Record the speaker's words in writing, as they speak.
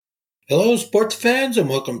Hello, sports fans, and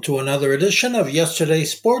welcome to another edition of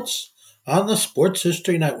Yesterday's Sports on the Sports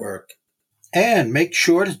History Network. And make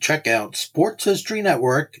sure to check out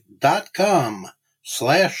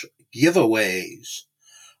sportshistorynetwork.com/giveaways.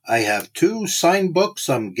 I have two signed books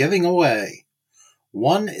I'm giving away.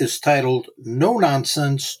 One is titled No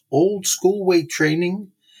Nonsense Old School Weight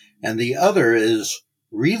Training, and the other is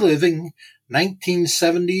Reliving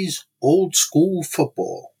 1970s Old School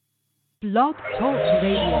Football. Blog Talk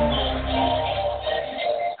Radio.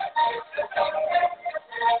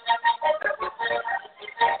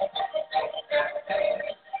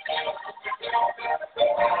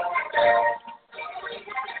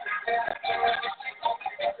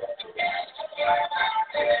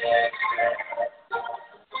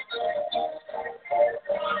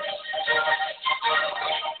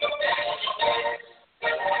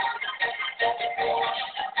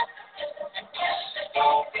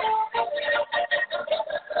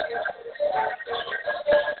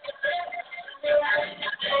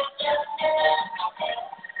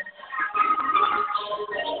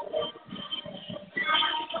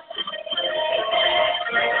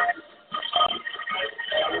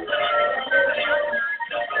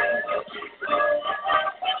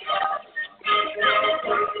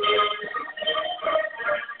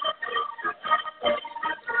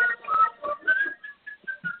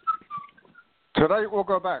 Tonight we'll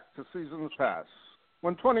go back to seasons past,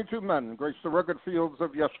 when 22 men graced the rugged fields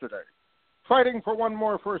of yesterday, fighting for one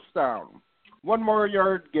more first down, one more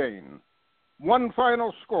yard gain, one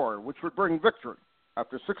final score which would bring victory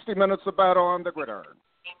after 60 minutes of battle on the gridiron.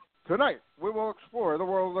 Tonight we will explore the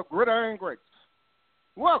world of Gridiron Greats.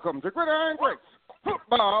 Welcome to Gridiron Greats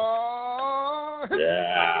Football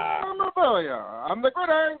Memorabilia. I'm the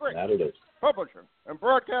Gridiron Greats That it is. Publishing and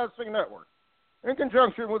Broadcasting Network, in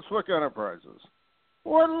conjunction with Swick Enterprises.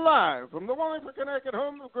 We're live from the Wallingford, Connecticut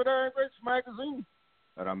home of Gridiron Greats Magazine.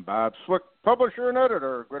 And I'm Bob Swick, publisher and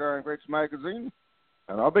editor of Gridiron Greats Magazine,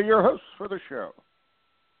 and I'll be your host for the show.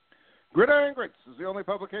 Gridiron Greats is the only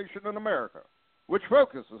publication in America which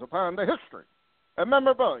focuses upon the history and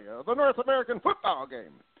memorabilia of the North American football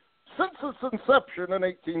game since its inception in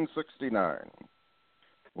 1869.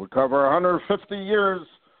 We cover 150 years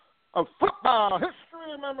of football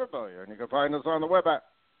history and memorabilia, and you can find us on the web at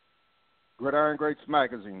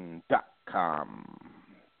gridirongreatsmagazine.com.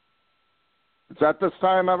 It's at this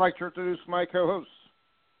time I'd like to introduce my co-host.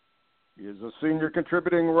 He is a senior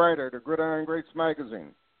contributing writer to Gridiron Greats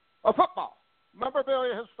Magazine, a football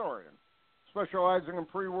memorabilia historian, specializing in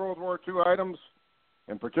pre-World War II items,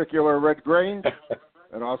 in particular red grain,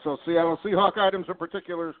 and also Seattle Seahawk items, in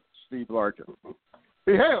particular Steve Largent.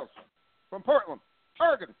 He hails from Portland,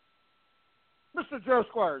 Oregon, Mr. Joe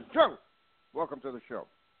Squires. Joe, welcome to the show.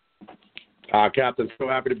 Captain, so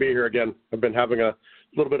happy to be here again. I've been having a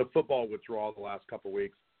little bit of football withdrawal the last couple of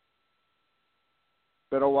weeks.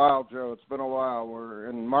 Been a while, Joe. It's been a while. We're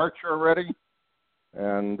in March already,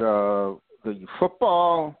 and the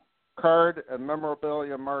football card and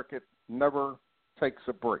memorabilia market never takes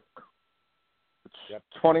a break. It's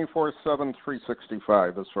 24/7,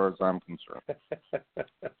 365 as far as I'm concerned.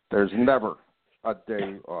 There's never a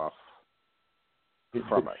day off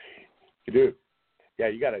from it. You do. Yeah,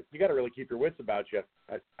 you gotta really keep your wits about you.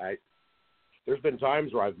 There's been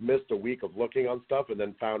times where I've missed a week of looking on stuff and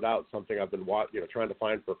then found out something I've been trying to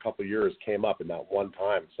find for a couple of years came up in that one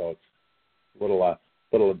time. So it's a little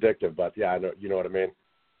addictive, but yeah, I know, you know what I mean.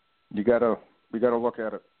 We gotta look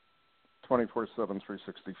at it 24/7,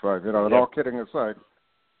 365. You know, and all kidding aside,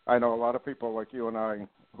 I know a lot of people like you and I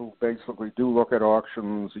who basically do look at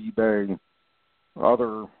auctions, eBay,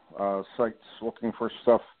 other sites looking for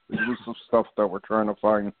stuff, elusive stuff that we're trying to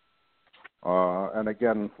find. And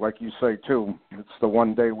again, like you say too, it's the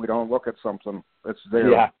one day we don't look at something, it's there.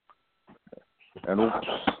 Yeah. And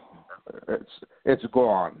it's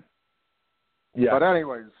gone. Yeah. But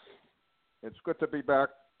anyways, it's good to be back.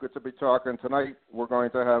 Good to be talking. Tonight we're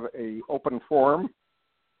going to have a open forum,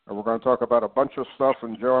 and we're going to talk about a bunch of stuff.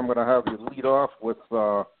 And Joe, I'm going to have you lead off with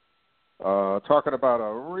talking about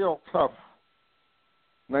a real tough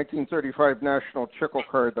 1935 National Chickle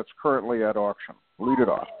card that's currently at auction. Lead it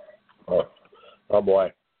off. Oh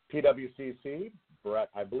boy. PWCC, Brett,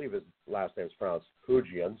 I believe his last name is pronounced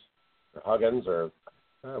Hugians, or Huggins, or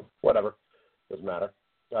whatever. Doesn't matter.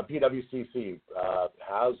 PWCC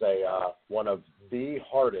has one of the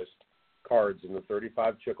hardest cards in the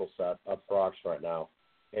 35 Chickle set up for auction right now.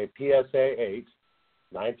 A PSA 8,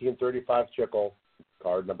 1935 Chickle,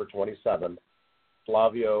 card number 27,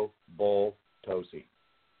 Flavio Bull Tosi.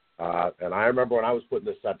 And I remember when I was putting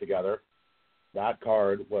this set together, that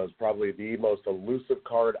card was probably the most elusive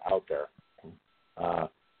card out there.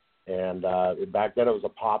 And back then it was a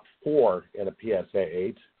Pop 4 in a PSA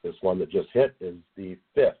 8. This one that just hit is the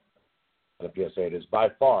 5th in a PSA 8. It is by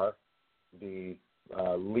far the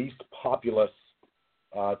least populous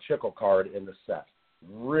Chickle card in the set.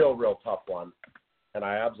 Real tough one, and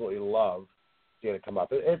I absolutely love seeing it come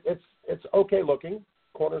up. It's okay looking.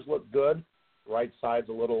 Corners look good. Right side's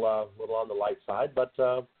a little on the light side, but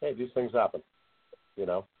hey, these things happen, you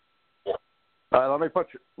know. Let me put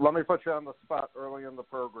you on the spot early in the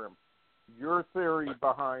program. Your theory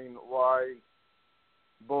behind why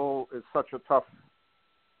Bull is such a tough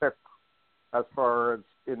pick as far as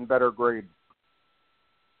in better grade.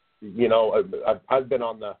 You know, I've been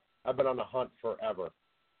on the hunt forever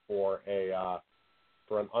for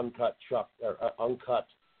an uncut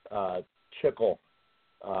Chickle,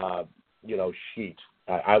 you know, sheet.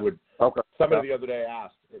 I would. Okay. Somebody the other day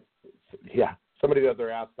asked. Somebody the other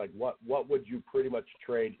day asked, like, what would you pretty much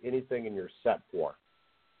trade anything in your set for?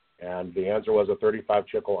 And the answer was a 35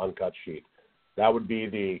 Chickle uncut sheet. That would be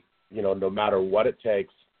the, you know, no matter what it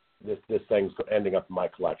takes, this thing's ending up in my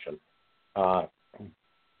collection. And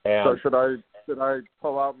so should I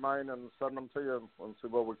pull out mine and send them to you and see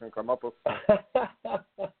what we can come up with?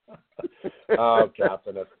 Oh,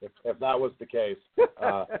 Captain, if that was the case.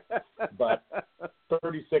 But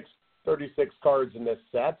 36 cards in this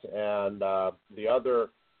set, and the other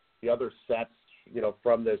sets, you know,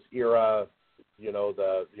 from this era, you know,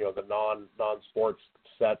 the non-sports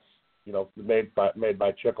sets, you know, made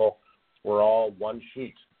by Chickle, were all one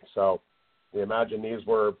sheet. So we imagine these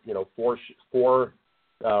were, you know, four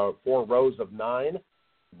rows of 9.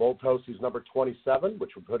 Bull Tosie's number 27,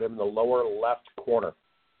 which would put him in the lower left corner.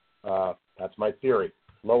 That's my theory.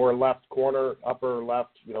 Lower left corner, upper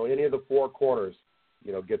left, you know, any of the 4 corners,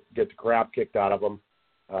 you know, get the crap kicked out of them,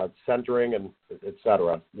 centering and et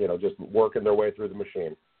cetera, you know, just working their way through the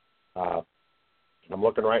machine. I'm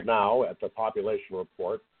looking right now at the population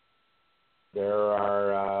report. There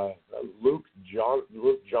are Luke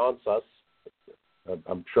Johnsas.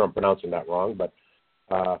 I'm sure I'm pronouncing that wrong, but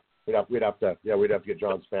we'd have to get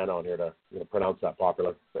John Span on here to, you know, pronounce that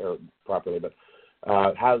properly. But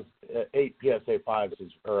has 8 PSA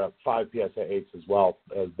 5s or 5 PSA 8s as well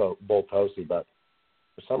as Bull Tosie, but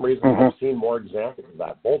for some reason I've seen more examples of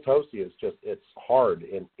that. Bull Tosie is just, it's hard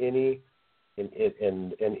in any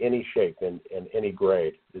shape, in any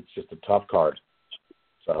grade. It's just a tough card.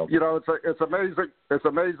 So, you know, it's amazing. It's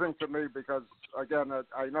amazing to me because, again,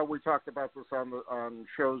 I know we talked about this on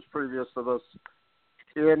shows previous to this.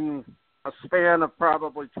 In a span of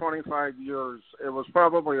probably 25 years, it was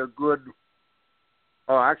probably a good.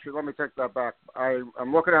 Oh, actually, let me take that back.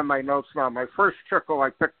 I'm looking at my notes now. My first Chickle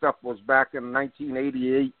I picked up was back in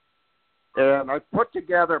 1988, and I put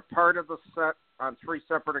together part of the set on 3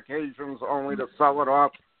 separate occasions, only to sell it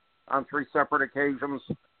off on 3 separate occasions.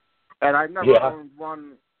 And I've never owned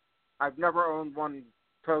one. I've never owned one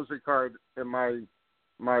Tosie card in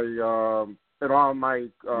in all my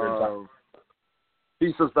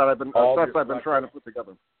pieces that I've been trying to put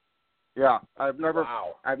together. Yeah, I've never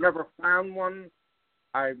found one.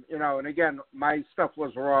 And again, my stuff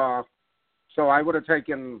was raw, so I would have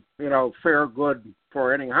taken, you know, fair good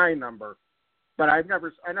for any high number, but I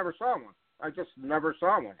never saw one. I just never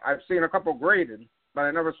saw one. I've seen a couple graded, but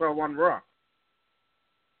I never saw one raw.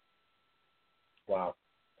 Wow.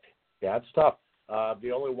 Yeah, it's tough.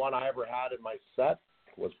 The only one I ever had in my set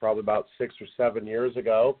was probably about 6 or 7 years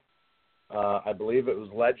ago. I believe it was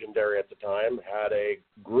Legendary at the time, had a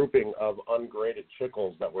grouping of ungraded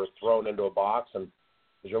Chickles that were thrown into a box, and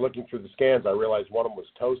as you're looking through the scans, I realized one of them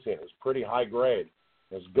was Tosie, and it was pretty high grade.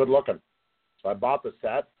 It was good looking. So I bought the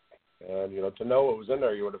set, and, you know, to know what was in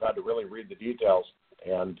there, you would have had to really read the details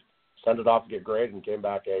and send it off to get graded, and came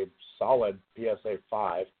back a solid PSA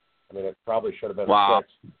 5. I mean, it probably should have been a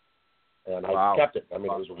 6. And I kept it. I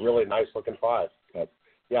mean, it was a really nice looking 5. But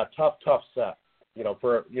yeah, tough set. You know,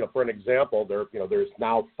 for an example, there's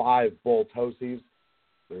now 5 Bull Tosies.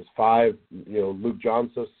 There's 5, you know, Luke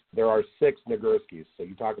Johnsas. There are 6 Nagurskis. So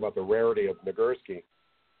you talk about the rarity of Nagurski.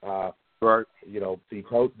 Right. You know,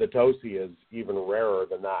 the Tosie is even rarer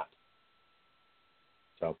than that.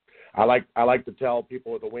 So I like to tell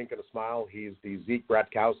people with a wink and a smile, he's the Zeke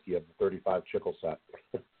Bratkowski of the 35 Chickle set.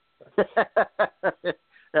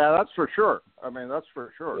 Yeah, that's for sure. I mean, that's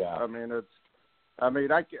for sure. Yeah. I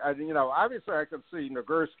you know, obviously I could see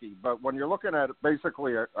Nagurski, but when you're looking at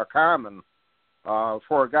basically a common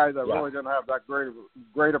for a guy that really didn't have that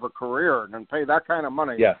great of a career, and then pay that kind of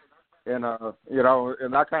money in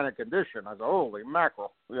in that kind of condition, I go, holy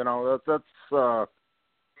mackerel! You know,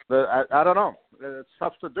 I don't know. It's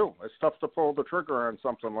tough to do. It's tough to pull the trigger on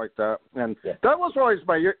something like that. And that was always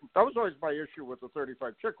my issue with the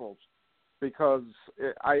 35 Chickles, because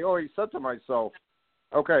I always said to myself,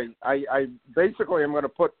 okay, I basically am going to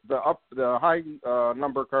put the high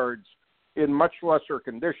number cards in much lesser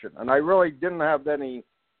condition, and I really didn't have any.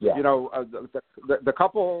 Yeah. You know, the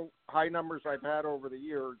couple high numbers I've had over the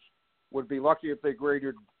years would be lucky if they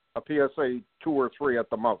graded a PSA 2 or 3 at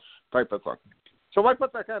the most, type of thing. So I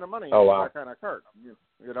put that kind of money into that kind of card. You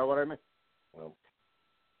know what I mean? Well,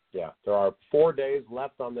 yeah, there are 4 days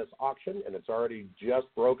left on this auction, and it's already just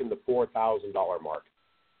broken the $4,000 mark.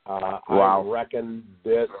 Wow. I reckon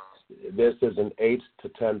this is an $8,000 to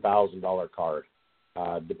 $10,000 card.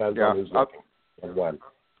 Depends on who's looking and when.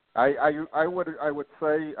 I would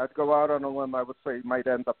say, I'd go out on a limb. I would say it might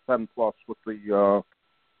end up 10 plus with the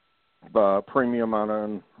premium on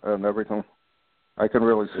it and everything. I can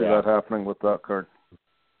really see that happening with that card.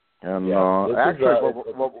 And actually,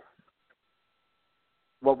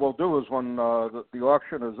 what we'll do is when the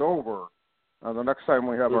auction is over, the next time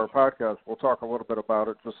we have our podcast, we'll talk a little bit about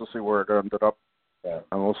it just to see where it ended up, and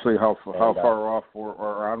we'll see how far off or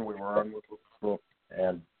on we were on with it.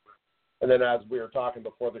 And then, as we were talking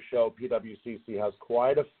before the show, PWCC has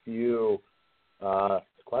quite a few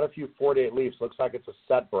 48 Leafs. Looks like it's a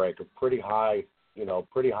set break of pretty high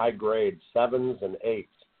grade 7s and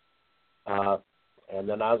 8s. And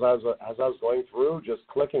then as I was going through, just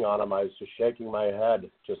clicking on them, I was just shaking my head.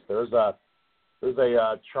 Just there's a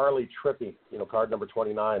Charlie Trippy, card number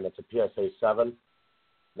 29. That's a PSA 7.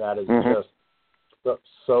 That is just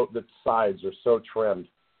so the sides are so trimmed.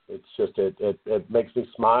 It's just it makes me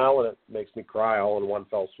smile and it makes me cry all in one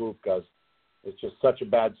fell swoop, because it's just such a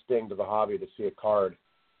bad sting to the hobby to see a card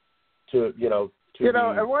and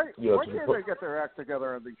why can't they get their act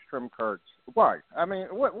together on these trim cards? Why? I mean,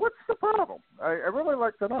 what's the problem? I really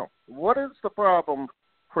like to know. What is the problem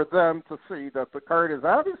for them to see that the card is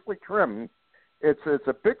obviously trimmed? It's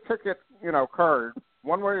a big ticket, card,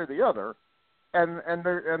 one way or the other, and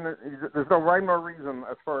there's no rhyme or reason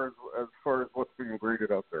as far as what's being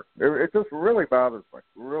graded out there. It just really bothers me.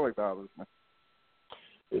 Really bothers me.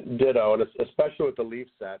 Ditto, and especially with the Leaf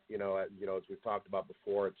set, as we've talked about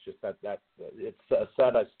before, it's just that it's a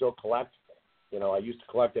set I still collect. I used to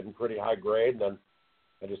collect it in pretty high grade, and then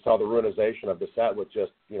I just saw the ruinization of the set with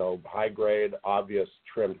just, high grade, obvious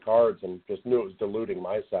trimmed cards, and just knew it was diluting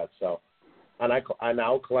my set. So, and I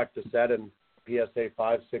now collect the set in PSA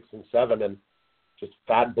 5, 6, and 7, and just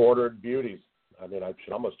fat bordered beauties. I mean, I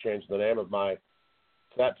should almost change the name of my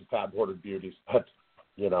set to Fat Bordered Beauties, but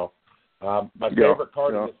my favorite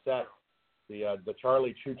card in the set, the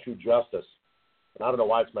Charlie Choo Choo Justice. And I don't know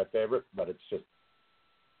why it's my favorite, but it's just,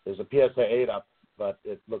 there's a PSA 8 up, but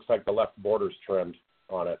it looks like the left border's trimmed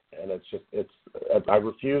on it. And I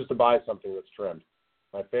refuse to buy something that's trimmed.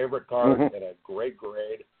 My favorite card in a great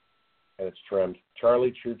grade, and it's trimmed.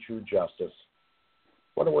 Charlie Choo Choo Justice.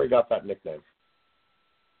 Wonder where he got that nickname.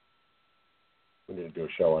 We need to do a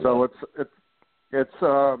show on that.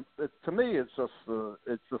 So to me,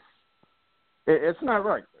 it's not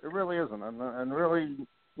right. It really isn't, and really,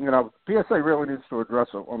 PSA really needs to address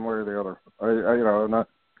it one way or the other.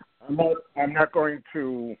 I'm not going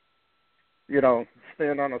to,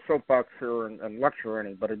 stand on a soapbox here and lecture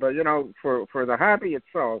anybody, but for the hobby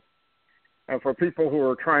itself, and for people who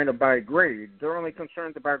are trying to buy grade, they're only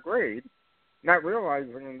concerned about grade, not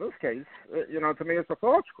realizing in this case, to me, it's a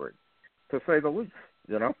false grade, to say the least.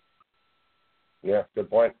 Yeah, good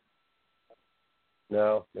point.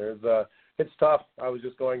 No, it's tough. I was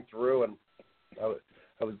just going through, and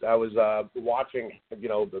I was watching.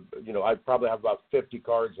 I probably have about 50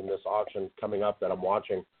 cards in this auction coming up that I'm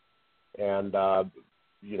watching, and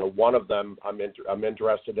one of them I'm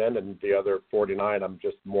interested in, and the other 49 I'm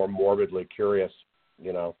just more morbidly curious.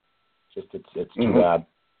 It's too bad.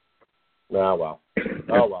 Oh well.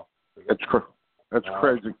 It's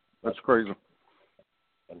crazy. That's crazy.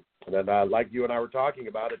 And then, like you and I were talking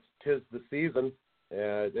about, tis the season.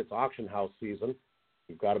 It's auction house season.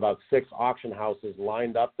 We've got about 6 auction houses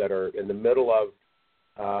lined up that are in the middle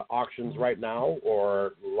of auctions right now,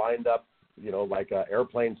 or lined up, like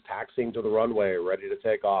airplanes taxiing to the runway, ready to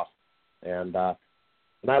take off. And I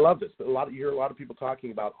love this. You hear a lot of people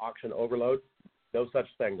talking about auction overload. No such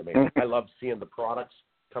thing to me. I love seeing the products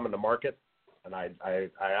coming to market, and I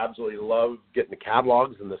absolutely love getting the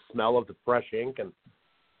catalogs and the smell of the fresh ink. And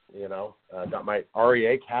got my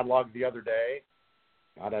REA catalog the other day.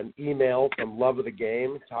 Got an email from Love of the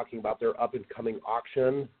Game talking about their up-and-coming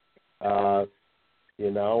auction, and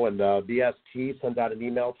BST sent out an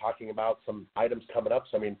email talking about some items coming up.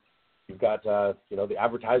 So, I mean, you've got, the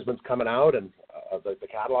advertisements coming out, and the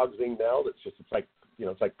catalogs being mailed.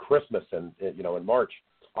 It's like Christmas in March.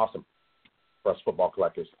 It's awesome for us football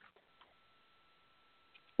collectors.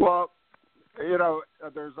 Well,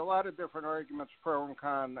 there's a lot of different arguments pro and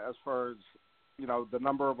con as far as, the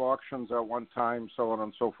number of auctions at one time, so on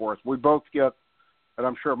and so forth. We both get, and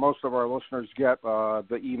I'm sure most of our listeners get,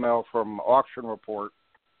 the email from Auction Report,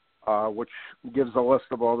 which gives a list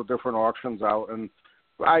of all the different auctions out. And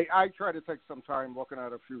I try to take some time looking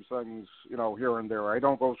at a few things, here and there. I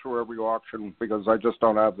don't go through every auction because I just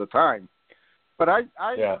don't have the time. But I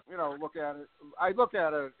look at it. I look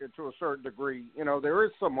at it to a certain degree. There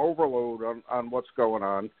is some overload on what's going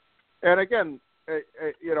on. And again,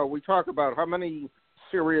 we talk about how many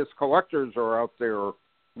serious collectors are out there.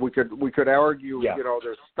 We could argue,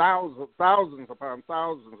 there's thousands upon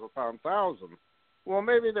thousands. Well,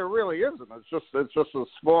 maybe there really isn't. It's just a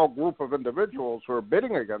small group of individuals who are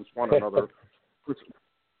bidding against one another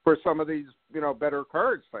for some of these, better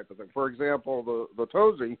cards type of thing. For example, the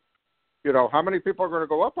Tozy. How many people are going to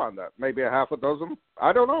go up on that? Maybe a half a dozen?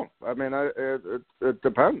 I don't know. I mean, it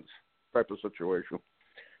depends type of situation.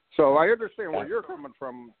 So I understand where you're coming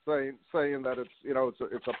from, saying that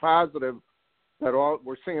it's a positive that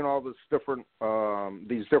we're seeing all this different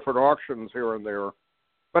these different auctions here and there.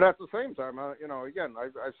 But at the same time, again,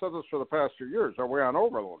 I've said this for the past 2 years. Are we on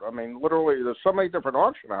overload? I mean, literally, there's so many different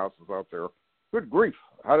auction houses out there. Good grief!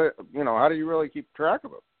 How do you really keep track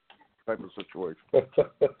of it? Type of situation.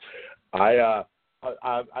 I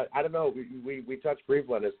don't know. We touched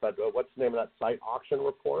briefly on this, but what's the name of that site? Auction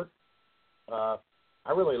Report. I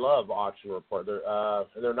really love Auction Report.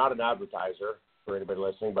 They're not an advertiser for anybody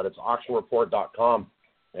listening, but it's auctionreport.com,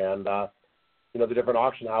 and the different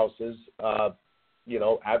auction houses,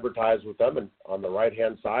 advertise with them, and on the right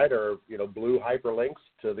hand side are blue hyperlinks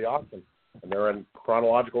to the auction, and they're in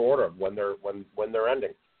chronological order of when they're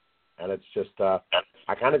ending. And it's just, I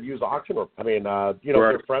kind of use auction. I mean, right.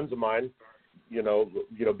 They're friends of mine,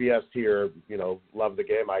 BST or, love the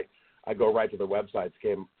game. I go right to their websites,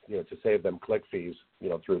 to save them click fees,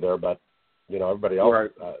 through there. But, everybody else, right.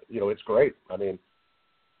 It's great. I mean,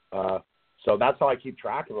 so that's how I keep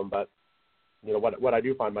track of them. But, what I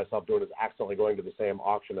do find myself doing is accidentally going to the same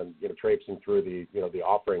auction and, traipsing through the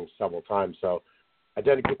offerings several times. So I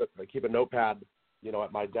tend to keep a notepad,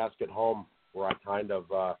 at my desk at home where I kind of,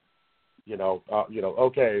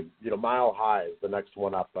 Mile High is the next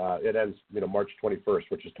one up. It ends, March 21st,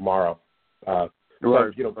 which is tomorrow. Right.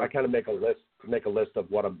 So, I kind of make a list of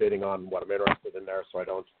what I'm bidding on, what I'm interested in there, so I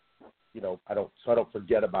don't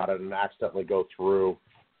forget about it and accidentally go through,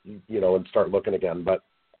 and start looking again. But,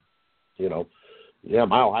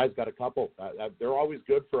 Mile High's got a couple. They're always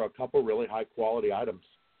good for a couple really high quality items.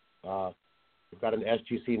 We've got an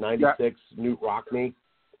SGC 96 Newt Rockney.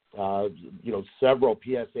 Several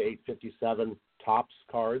PSA 857 tops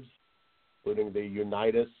cards, including the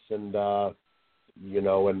Unitas and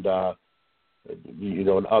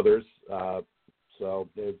others. So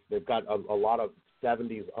they've got a lot of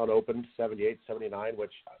 70s unopened, 78, 79,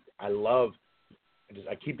 which I love.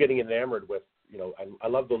 I keep getting enamored with. I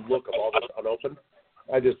love the look of all this unopened.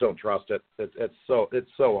 I just don't trust it. It's so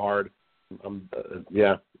hard. I'm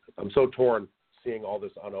so torn seeing all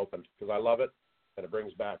this unopened because I love it. And it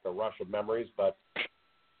brings back a rush of memories, but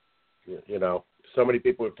so many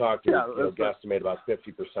people we've talked to guesstimate about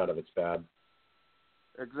 50% of it's bad.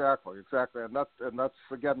 Exactly, and that's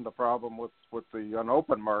again the problem with the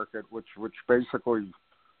unopened market, which basically,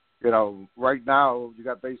 right now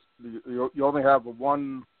you only have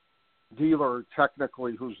one dealer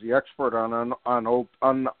technically who's the expert on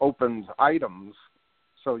unopened items,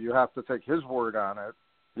 so you have to take his word on it,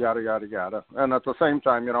 yada yada yada. And at the same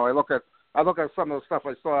time, I look at some of the stuff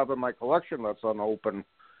I still have in my collection that's unopened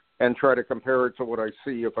and try to compare it to what I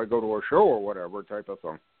see if I go to a show or whatever type of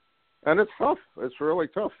thing. And it's tough. It's really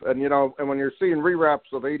tough. And, and when you're seeing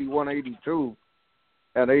rewraps of 81, 82,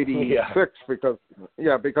 and 86 because of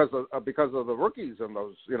the rookies in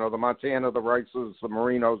those, the Montana, the Rices, the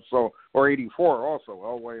Marinos, or 84 also,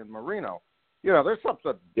 Elway and Marino. There's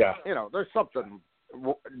something, there's something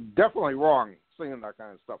definitely wrong seeing that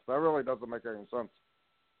kind of stuff. That really doesn't make any sense.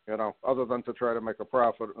 Other than to try to make a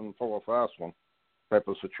profit and pull a fast one type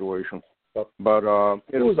of situation. But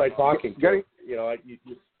who was I talking to?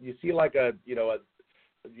 You see like a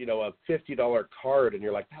 $50 card, and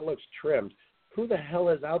you're like, that looks trimmed. Who the hell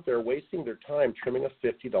is out there wasting their time trimming a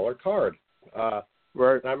 $50 card?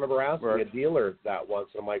 Right. And I remember asking a dealer that once,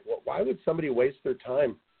 and I'm like, well, why would somebody waste their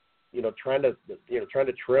time, trying to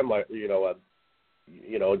trim like and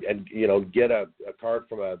get a card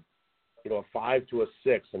from a 5 to a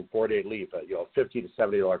 6 and 48 leaf, a $50 to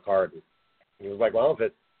 $70 card. And he was like, well,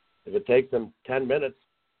 If it takes him 10 minutes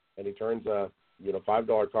and he turns a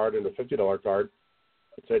 $5 card into a $50 card,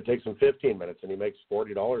 say it takes him 15 minutes and he makes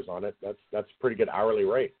 $40 on it. That's a pretty good hourly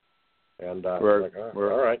rate. And right. like,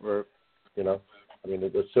 all right. You know, I mean,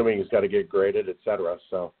 assuming he's got to get graded, et cetera.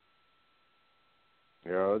 So.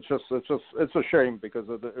 Yeah, it's a shame because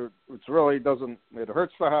it really doesn't. It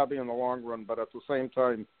hurts the hobby in the long run, but at the same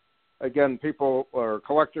time, again, people or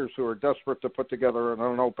collectors who are desperate to put together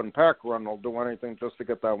an open pack run will do anything just to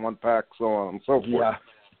get that one pack, so on and so forth. Yeah.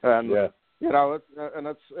 And yeah. you know,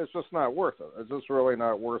 it's just not worth it. It's just really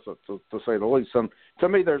not worth it to say the least. And to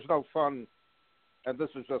me, there's no fun. And this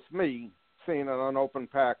is just me seeing an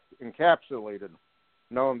unopened pack encapsulated,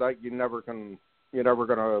 knowing that you're never going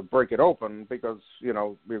to break it open because, you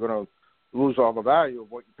know, you're going to lose all the value of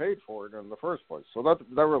what you paid for it in the first place. So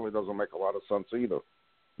that really doesn't make a lot of sense either.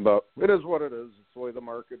 But it is what it is. It's the way the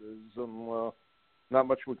market is, and not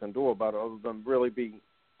much we can do about it other than really be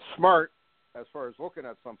smart as far as looking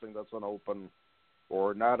at something that's unopened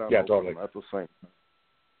or not unopened. Yeah, totally. At the same,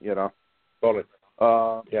 you know. Totally.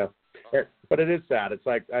 Yeah. But it is sad. It's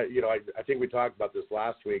like, I think we talked about this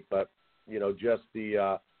last week, but, you know, just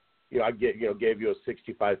the I gave you a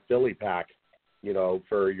 65 Philly pack, you know,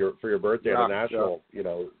 for your birthday at the National, you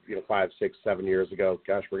know, 5, 6, 7 years ago.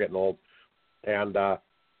 Gosh, we're getting old. And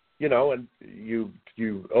you know, and you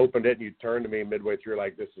opened it and you turned to me midway through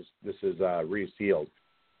like this is resealed.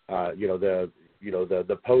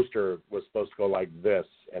 The poster was supposed to go like this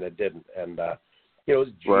and it didn't. And it was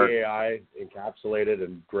GAI encapsulated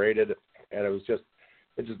and graded, and it was just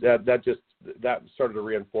that started to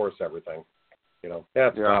reinforce everything. You know,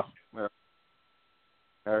 that's tough. Yeah.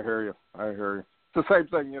 I hear you. It's the same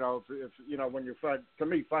thing, you know, if you know, when you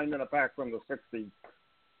finding a pack from the 60s,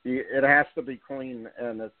 it has to be clean,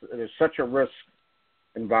 and it is such a risk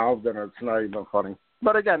involved in it. It's not even funny.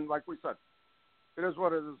 But again, like we said, it is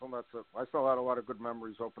what it is, and that's it. I still had a lot of good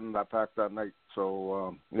memories opening that pack that night,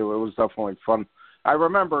 so it was definitely fun. I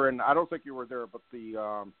remember, and I don't think you were there, but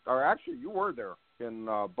or actually you were there in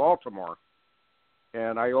Baltimore.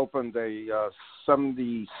 And I opened a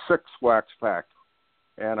 76 wax pack,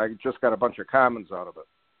 and I just got a bunch of commons out of it,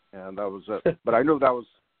 and that was it. But I knew that was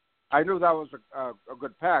a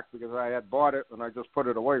good pack because I had bought it and I just put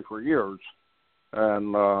it away for years,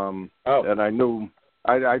 and and I knew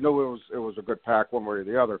it was a good pack one way or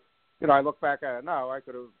the other. You know, I look back at it now. I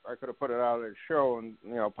could have put it out at a show and,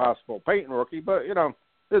 you know, possible painting rookie, but you know,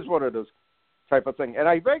 it is what it is, type of thing. And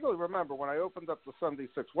I vaguely remember when I opened up the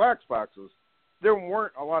 76 wax boxes, there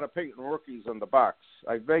weren't a lot of Peyton rookies in the box.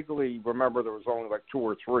 I vaguely remember there was only like 2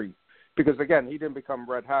 or 3 because, again, he didn't become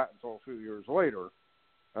red hot until a few years later.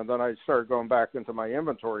 And then I started going back into my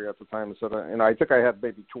inventory at the time and I think I had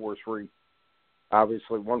maybe 2 or 3.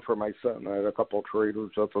 Obviously, one for my son. I had a couple of traders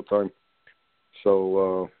at the time.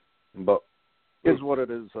 So, but it is what it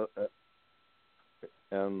is.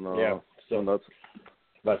 And that's.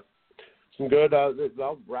 But some good.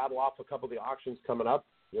 I'll rattle off a couple of the auctions coming up,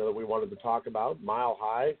 you know, that we wanted to talk about. Mile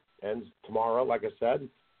High ends tomorrow, like I said.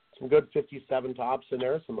 Some good 57 tops in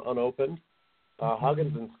there, some unopened.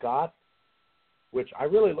 Huggins and Scott, which I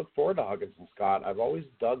really look forward to Huggins and Scott. I've always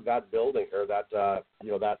dug that building or that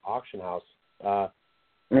that auction house.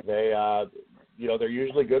 They're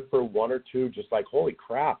usually good for 1 or 2, just like, holy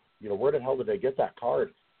crap, you know, where the hell did they get that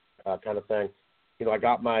card, kind of thing. You know, I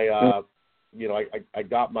got my I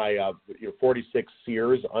got my 46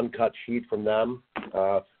 Sears uncut sheet from them.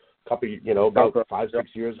 About 5-6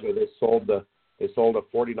 years ago, they sold a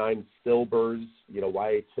 49 Silbers,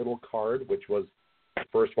 Y.A. Tittle card, which was the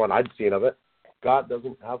first one I'd seen of it. God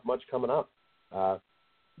doesn't have much coming up.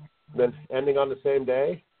 Then ending on the same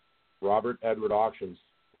day, Robert Edward Auctions,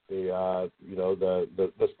 the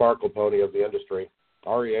sparkle pony of the industry.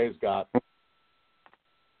 REA's got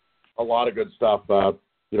a lot of good stuff.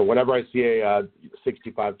 Whenever I see a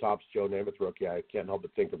 65 tops Joe Namath rookie, I can't help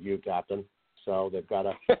but think of you, Captain. So they've got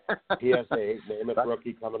a PSA 8 Namath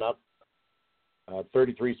rookie coming up.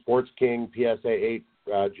 33 Sports King PSA 8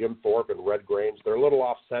 Jim Thorpe and Red Grange. They're a little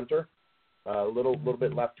off center, a little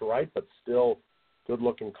bit left to right, but still good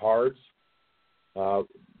looking cards.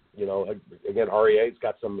 Again, REA's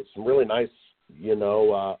got some really nice,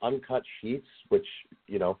 uncut sheets, which,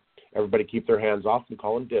 everybody keep their hands off and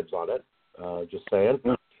calling dibs on it. Just saying.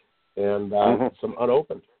 And some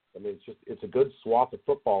unopened. I mean, it's a good swath of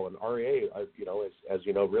football, and REA, as you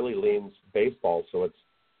know, really leans baseball. So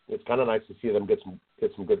it's kind of nice to see them get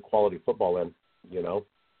some good quality football in.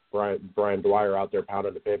 Brian Dwyer out there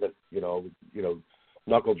pounding the pavement.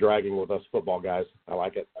 Knuckle dragging with us football guys. I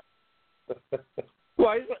like it.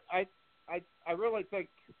 Well, I really think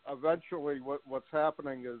eventually what's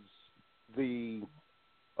happening is the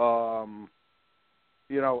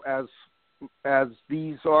as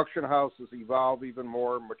these auction houses evolve even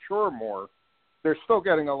more, mature more, they're still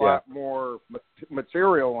getting a lot more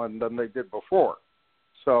material in than they did before.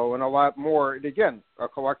 So, and a lot more, and again, a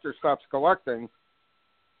collector stops collecting.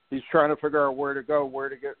 He's trying to figure out where to go, where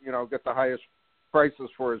to get the highest prices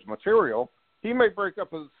for his material. He may break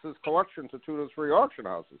up his collection to 2 to 3 auction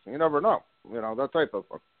houses. You never know, that type of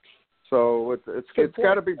thing. So it's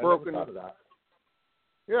got to be broken.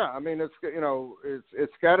 Yeah, I mean,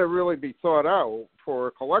 it's got to really be thought out for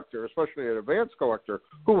a collector, especially an advanced collector,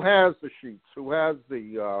 who has the sheets, who has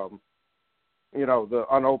the, the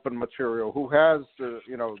unopened material, who has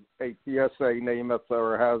a PSA, name it,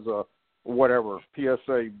 or has a whatever,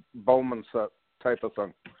 PSA Bowman set type of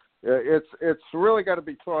thing. It's really got to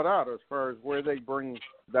be thought out as far as where they bring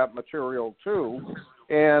that material to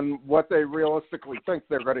and what they realistically think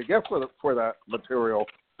they're going to get for that material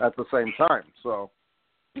at the same time. So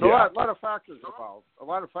a lot of factors involved. A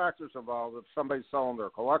lot of factors involved if somebody's selling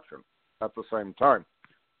their collection at the same time.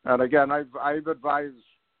 And again, I've advised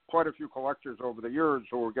quite a few collectors over the years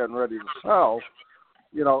who are getting ready to sell,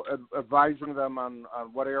 advising them on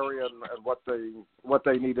what area and what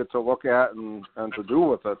they needed to look at and to do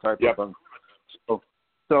with that type of thing.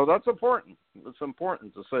 So that's important. It's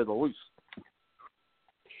important, to say the least.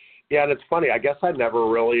 Yeah, and it's funny. I guess I never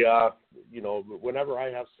really, whenever I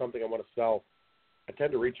have something I want to sell, I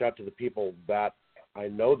tend to reach out to the people that I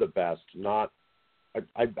know the best.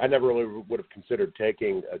 I never really would have considered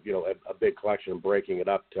taking a big collection and breaking it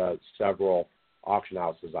up to several auction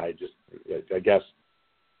houses. I guess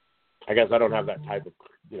I don't have that type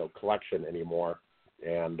of collection anymore,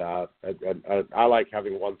 and I like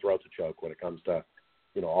having one throat to choke when it comes to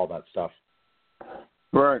all that stuff.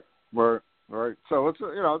 Right. So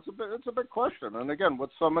it's a big question, and again,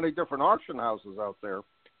 with so many different auction houses out there,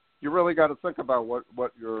 you really got to think about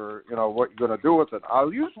what you're going to do with it.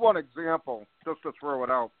 I'll use one example just to throw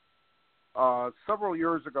it out. Several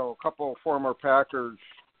years ago, a couple of former Packers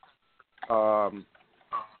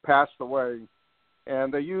passed away,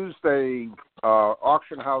 and they used a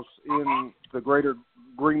auction house in the greater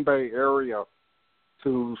Green Bay area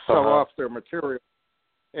to sell off their material.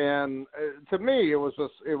 And to me, it was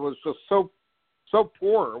just so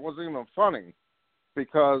poor. It wasn't even funny.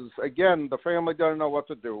 Because, again, the family doesn't know what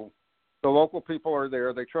to do. The local people are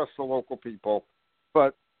there. They trust the local people.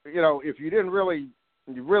 But, if you really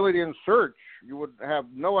didn't search, you would have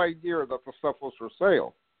no idea that the stuff was for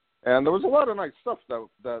sale. And there was a lot of nice stuff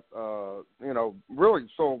that really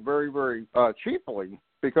sold very, very cheaply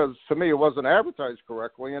because, to me, it wasn't advertised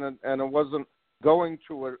correctly and it wasn't going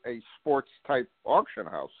to a sports-type auction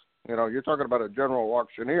house. You're talking about a general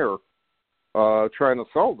auctioneer trying to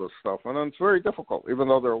sell this stuff, and it's very difficult, even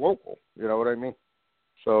though they're local. You know what I mean?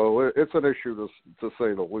 So it's an issue to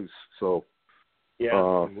say the least. So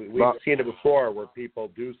we've seen it before where people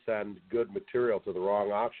do send good material to the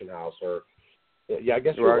wrong auction house. Or I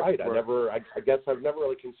guess you're right. I guess I've never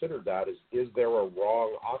really considered that. Is there a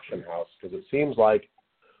wrong auction house? Because it seems like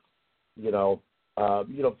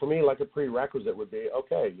for me, like a prerequisite would be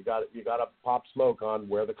okay. You got to pop smoke on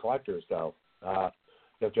where the collectors go.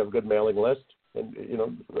 You have to have a good mailing list, and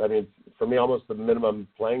for me, almost the minimum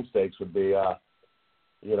playing stakes would be,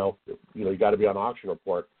 you got to be on auction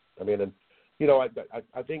report. I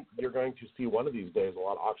think you're going to see one of these days a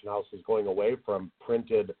lot of auction houses going away from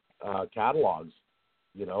printed catalogs,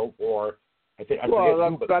 or I think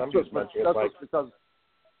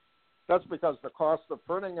that's because the cost of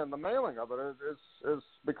printing and the mailing of it is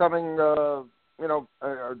becoming a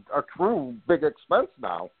true big expense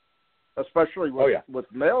now. Especially with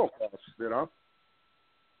mail costs,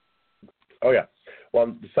 Oh, yeah.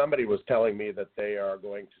 Well, somebody was telling me that they are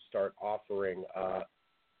going to start offering,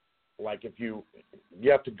 if you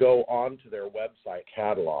have to go onto their website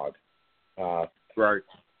catalog. Right.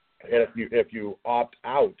 And if you opt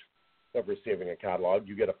out of receiving a catalog,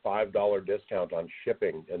 you get a $5 discount on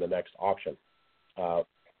shipping in the next auction.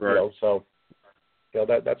 Right.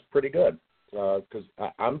 That's pretty good because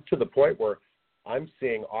I'm to the point where I'm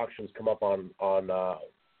seeing auctions come up on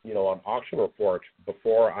auction report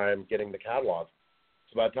before I'm getting the catalog.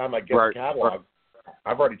 So by the time I get the catalog,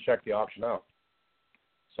 I've already checked the auction out.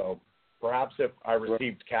 So perhaps if I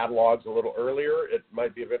received catalogs a little earlier, it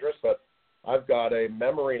might be of interest. But I've got a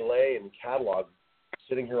Memory Lane catalog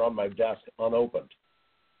sitting here on my desk unopened.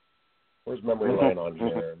 Where's Memory Lane on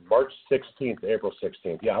here? March 16th, April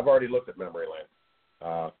 16th. Yeah, I've already looked at Memory Lane.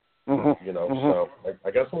 So I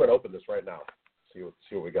guess I'm going to open this right now. See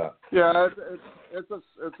what we got. Yeah, it's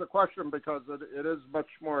a question because it is much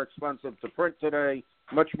more expensive to print today,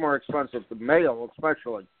 much more expensive to mail,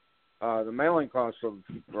 especially. the mailing costs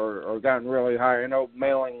are gotten really high. I know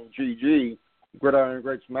mailing GG, Gridiron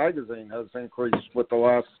Greats magazine, has increased with the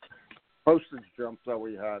last postage jump that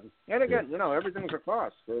we had. And again, everything's a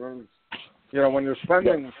cost. When you're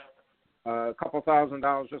spending a couple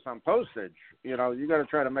 $1,000s just on postage, you got to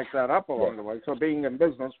try to make that up along the way. So being in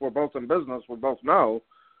business, we're both in business, we both know,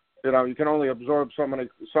 you can only absorb so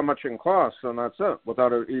much in costs, and that's it,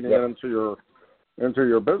 without it eating it into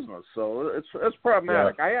your business. So it's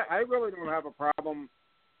problematic. Yeah. I really don't have a problem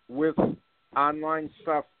with online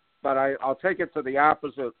stuff, but I'll take it to the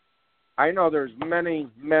opposite. I know there's many,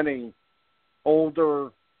 many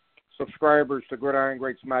older subscribers to Gridiron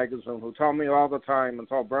Greats magazine who tell me all the time and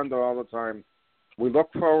tell Brenda all the time, we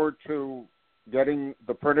look forward to getting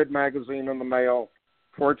the printed magazine in the mail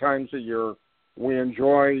 4 times a year. We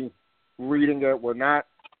enjoy reading it. We're not,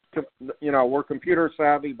 we're computer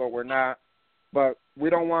savvy, but we're not. But we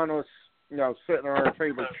don't want to, sit in our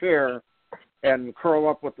favorite chair and curl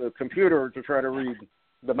up with the computer to try to read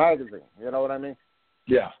the magazine. You know what I mean?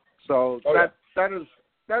 Yeah. So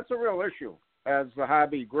that's a real issue as the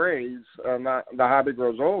hobby grows and the hobby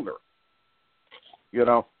grows older.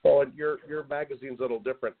 Well, and your magazine's a little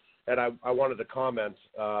different, and I wanted to comment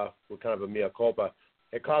with kind of a mea culpa.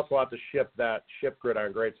 It costs a lot to ship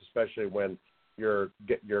Gridiron Greats, especially when your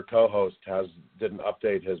co-host didn't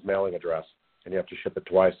update his mailing address, and you have to ship it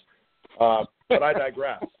twice. But I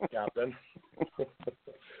digress, Captain.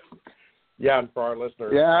 Yeah, and for our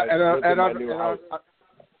listeners,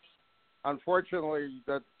 unfortunately,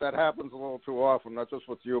 that happens a little too often, not just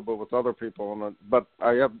with you, but with other people. But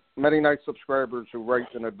I have many nice subscribers who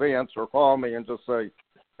write in advance or call me and just say,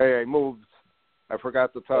 hey, I moved. I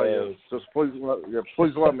forgot to tell you. Just please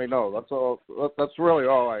let me know. That's all. That's really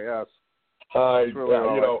all I ask. I've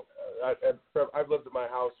lived in my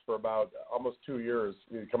house for about almost 2 years,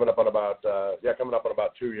 coming up on about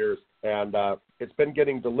 2 years, and it's been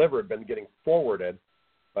getting delivered, been getting forwarded,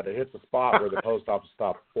 but it hits a spot where the post office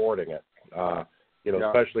stopped forwarding it.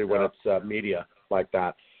 Especially when it's media like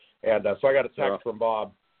that. And so I got a text from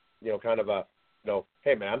Bob,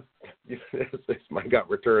 hey man, mine got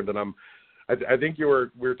returned, and I think we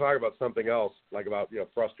were talking about something else, like about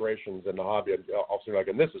frustrations in the hobby, and also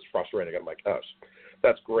and this is frustrating. I'm like, gosh,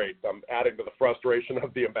 that's great. I'm adding to the frustration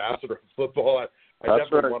of the ambassador of football. I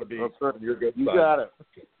definitely want to be your good side. You got it.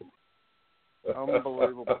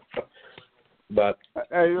 Unbelievable. But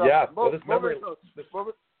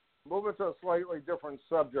moving to a slightly different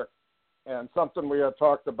subject, and something we had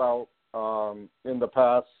talked about in the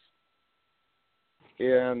past.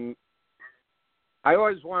 And I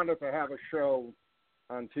always wanted to have a show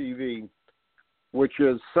on TV which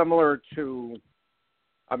is similar to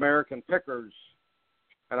American Pickers,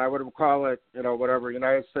 and I would call it,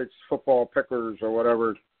 United States Football Pickers or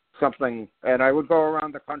whatever, something. And I would go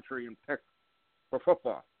around the country and pick for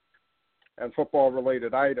football and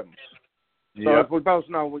football-related items. So as we both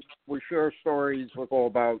know, we share stories with all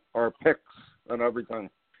about our picks and everything.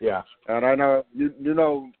 Yeah. And I know you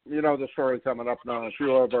know the story coming up now. A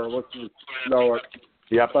few of our listeners know it.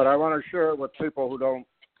 Yeah. But I want to share it with people who don't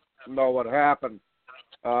know what happened.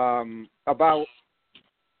 About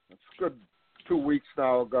it's a good 2 weeks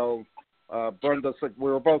now ago, Brenda said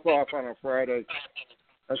we were both off on a Friday,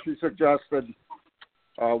 and she suggested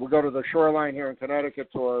we go to the Shoreline here in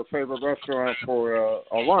Connecticut to our favorite restaurant for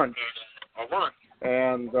a lunch.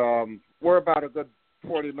 And we're about a good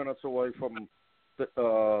 40 minutes away from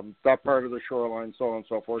that part of the Shoreline, so on and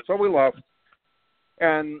so forth. So we left,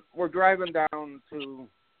 and we're driving down to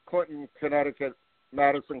Clinton, Connecticut,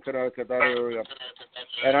 Madison, Connecticut, that area.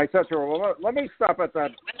 And I said to her, well, let me stop at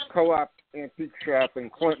that Co-op Antique Shop in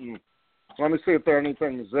Clinton. Let me see if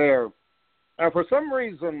anything's there. And for some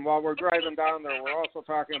reason, while we're driving down there, we're also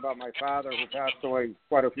talking about my father who passed away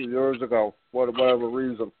quite a few years ago, whatever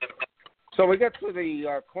reason. So we get to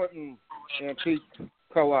the Clinton Antique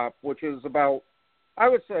Co-op, which is about, I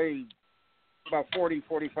would say, about 40,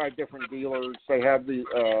 45 different dealers. They have the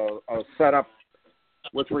setup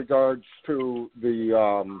with regards to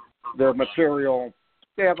their material.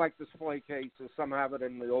 They have like display cases. Some have it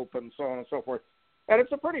in the open, so on and so forth. And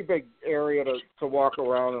it's a pretty big area to walk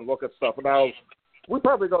around and look at stuff. Now, we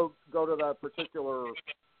probably go to that particular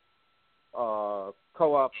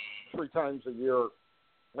co-op 3 times a year.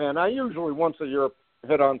 And I usually once a year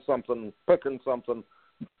hit on something, picking something.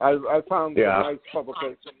 I found nice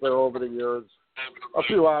publications there over the years, a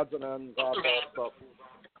few odds and ends, oddball stuff.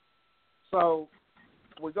 So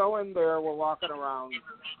we go in there, we're walking around,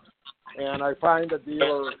 and I find a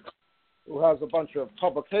dealer who has a bunch of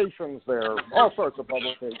publications there, all sorts of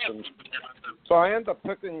publications. So I end up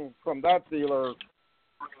picking from that dealer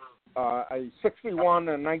a 61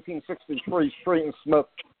 and 1963 Street and Smith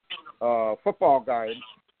football guide.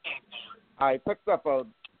 I picked up a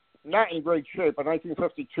not in great shape, a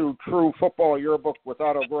 1952 True Football Yearbook with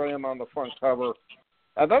Otto Graham on the front cover.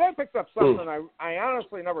 And then I picked up something I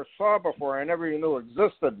honestly never saw before, I never even knew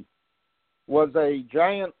existed, was a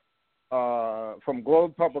giant, from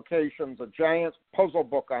Globe Publications, a giant puzzle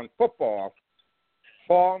book on football,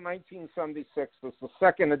 fall 1976. It's the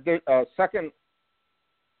second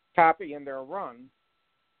copy in their run.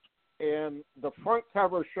 And the front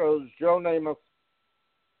cover shows Joe Namath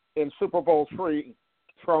in Super Bowl III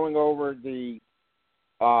throwing over the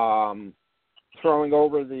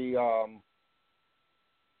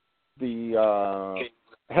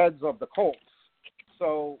heads of the Colts.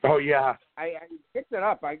 So I picked it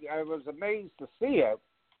up. I was amazed to see it,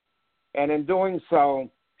 and in doing so,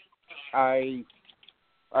 I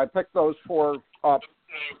picked those four up.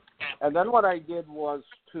 And then what I did was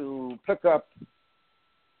to pick up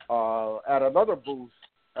at another booth,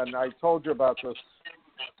 and I told you about this.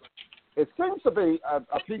 It seems to be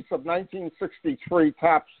a piece of 1963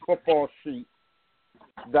 Topps football sheet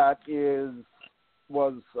that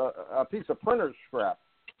was a piece of printer's scrap.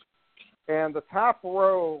 And the top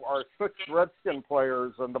row are 6 Redskin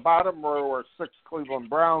players, and the bottom row are 6 Cleveland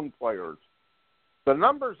Brown players. The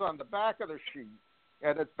numbers on the back of the sheet,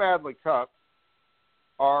 and it's badly cut,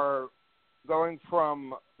 are going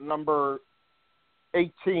from number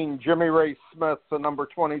 18, Jimmy Ray Smith, to number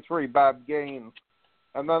 23, Bob Gaines.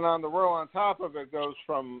 And then on the row on top of it goes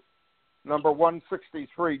from number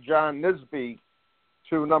 163, John Nisbey,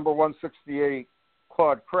 to number 168,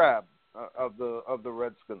 Claude Crabb of the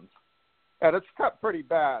Redskins. And it's cut pretty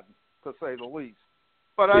bad, to say the least.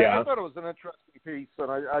 But I thought it was an interesting piece,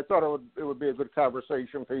 and I thought it would be a good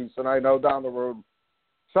conversation piece. And I know down the road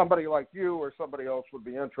somebody like you or somebody else would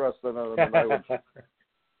be interested in it, and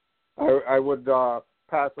I would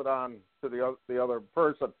pass it on to the other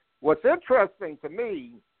person. What's interesting to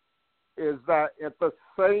me is that at the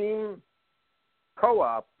same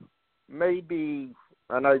co-op, maybe,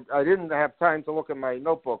 and I didn't have time to look in my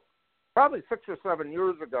notebook, probably 6 or 7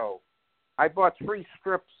 years ago, I bought 3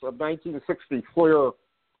 strips of 1960 Fleer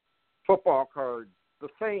football cards,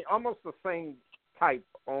 almost the same type,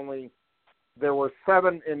 only there were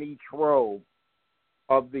 7 in each row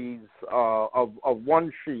of these of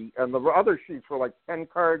one sheet, and the other sheets were like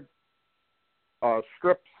 10-card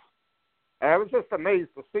strips. And I was just amazed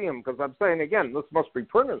to see them, because I'm saying, again, this must be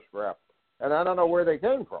printer's scrap, and I don't know where they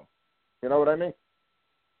came from. You know what I mean?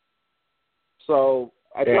 So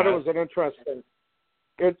I thought it was an interesting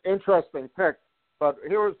pick. But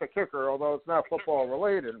here was the kicker, although it's not football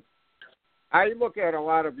related. I look at a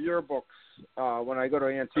lot of yearbooks when I go to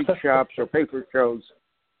antique shops or paper shows.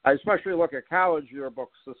 I especially look at college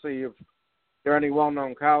yearbooks to see if there are any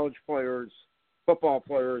well-known college players, football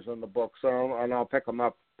players in the books, and I'll pick them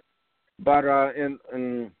up. But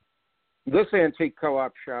in this antique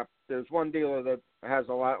co-op shop, there's one dealer that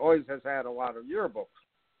always has had a lot of yearbooks.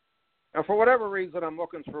 And for whatever reason, I'm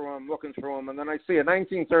looking through them, and then I see a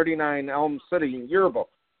 1939 Elm City yearbook.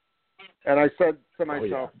 And I said to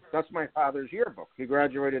myself, that's my father's yearbook. He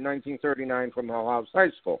graduated in 1939 from Hull House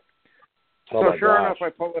High School. So sure enough, I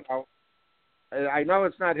pull it out. I know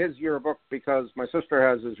it's not his yearbook because my sister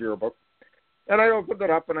has his yearbook. And I opened it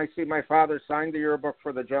up, and I see my father signed the yearbook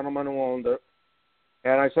for the gentleman who owned it.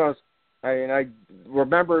 And I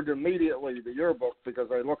remembered immediately the yearbook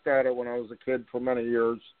because I looked at it when I was a kid for many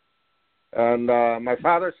years. And my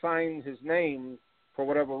father signed his name, for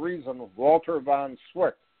whatever reason, Walter von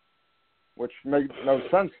Swick, which made no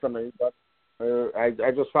sense to me, but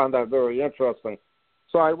I just found that very interesting.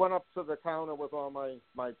 So I went up to the counter with all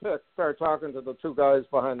my picks, started talking to the 2 guys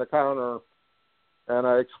behind the counter, and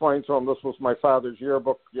I explained to them this was my father's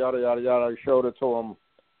yearbook, yada, yada, yada. I showed it to them.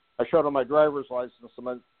 I showed them my driver's license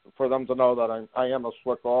for them to know that I am a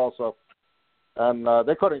Swick also. And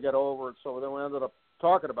they couldn't get over it, so then we ended up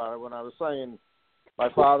talking about it when I was saying my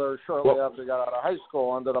father, shortly after he got out of high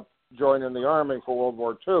school, ended up joining the Army for World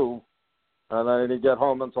War II, and then he didn't get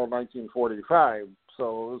home until 1945. So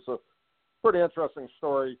it was a pretty interesting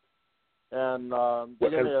story. And they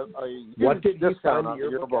gave me a huge discount on the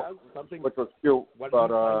yearbook, which was cute. But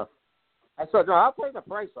I said, no, I'll pay the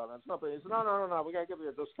price on it. It's not big. He said, no, we got to give you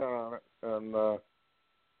a discount on it. And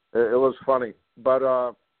it was funny. But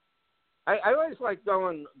I always like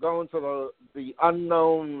going to the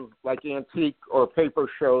unknown, like antique or paper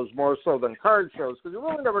shows more so than card shows, because you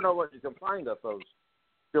really never know what you can find at those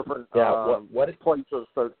different places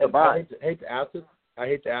to buy. I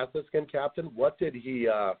hate to ask this again, Captain. What did he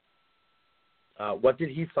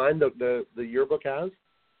sign the yearbook as?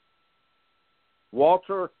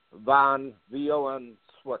 Walter von V-O-N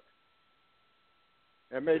Swick.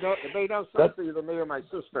 It made no sense to either me or my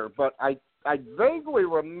sister, but I vaguely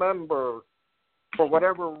remember, for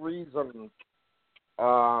whatever reason,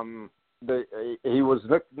 he was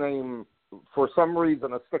nicknamed, for some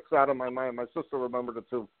reason, it sticks out of my mind. My sister remembered it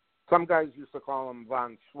too. Some guys used to call him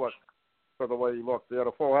Von Swick for the way he looked. He had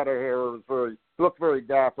a full head of hair. He looked very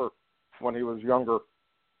dapper when he was younger.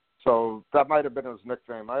 So that might have been his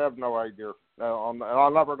nickname. I have no idea.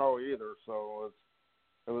 I'll never know either. So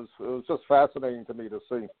it was just fascinating to me to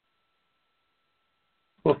see.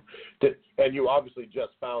 And you obviously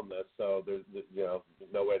just found this, so there's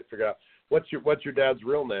no way to figure out what's your dad's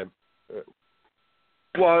real name.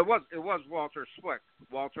 Well, it was Walter Swick,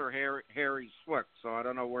 Walter Harry Swick. So I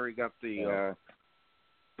don't know where he got the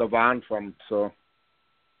Von from. So,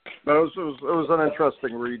 but it was an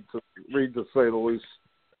interesting read to say the least.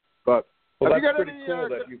 But well, that's pretty cool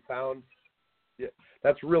that you found. Yeah,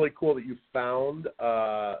 that's really cool that you found.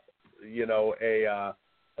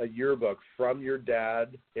 A yearbook from your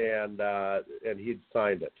dad, and he'd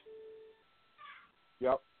signed it.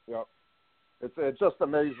 Yep. It just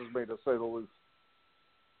amazes me, to say the least.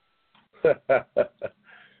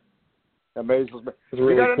 Amazes me. It's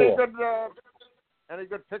really you got cool. Any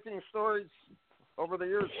good picking stories over the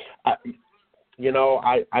years?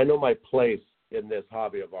 I know my place in this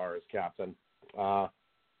hobby of ours, Captain,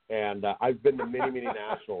 and I've been to many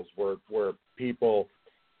nationals where people,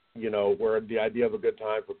 where the idea of a good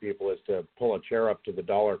time for people is to pull a chair up to the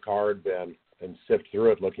dollar card bin and sift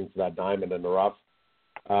through it looking for that diamond in the rough.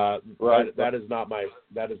 Right. That is not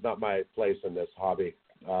my place in this hobby.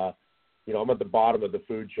 I'm at the bottom of the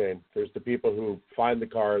food chain. There's the people who find the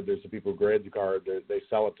card. There's the people who grade the card. They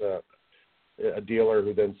sell it to a dealer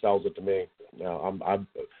who then sells it to me.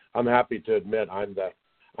 I'm happy to admit I'm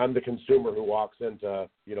the consumer who walks into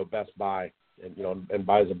Best Buy and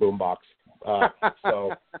buys a boombox.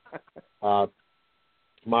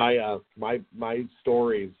 My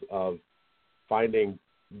stories of finding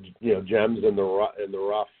gems in the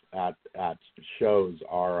rough at shows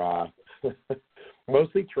are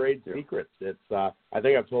mostly trade secrets. It's I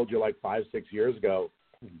think I've told you like 5-6 years ago,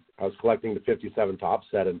 I was collecting the 57 top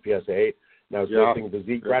set in PSA 8, and I was collecting the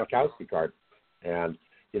Zeke Bratkowski card. And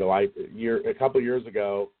a couple years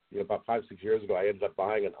ago, about 5-6 years ago, I ended up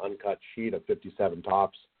buying an uncut sheet of 57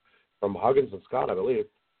 tops from Huggins and Scott, I believe.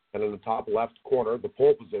 And in the top left corner, the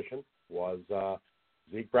pole position was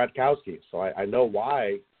Zeke Bratkowski. So I know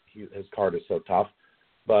why his card is so tough.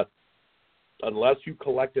 But unless you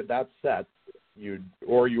collected that set, you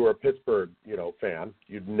were a Pittsburgh, fan,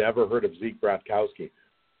 you'd never heard of Zeke Bratkowski.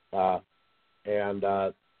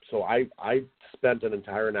 So I spent an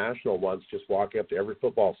entire national once just walking up to every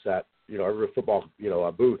football set, every football,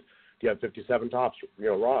 booth. Do you have 57 tops,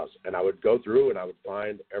 raws? And I would go through and I would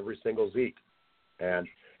find every single Zeke. And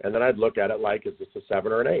then I'd look at it like, is this a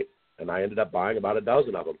 7 or an 8? And I ended up buying about a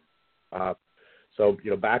dozen of them. So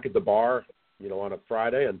back at the bar, on a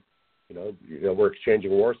Friday, and we're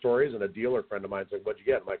exchanging war stories, and a dealer friend of mine said, "What'd you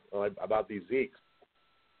get?" I'm like, "Well, I bought these Zekes."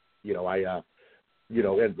 And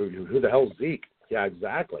who the hell's Zeke? Yeah,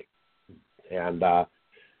 exactly. And I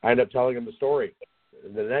ended up telling him the story.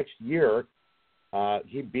 The next year,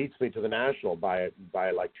 he beats me to the national by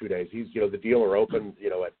like 2 days. He's the dealer opened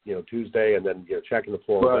at Tuesday, and then checking the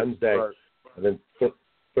floor Wednesday, and then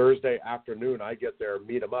Thursday afternoon I get there,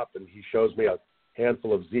 meet him up, and he shows me a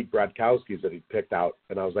handful of Zeke Bratkowskis that he picked out,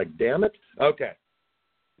 and I was like, damn it, okay,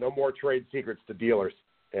 no more trade secrets to dealers.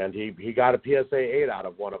 And he got a PSA 8 out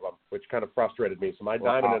of one of them, which kind of frustrated me. So my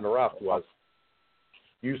diamond in the rough was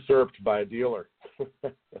usurped by a dealer.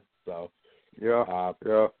 So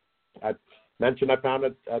I mentioned I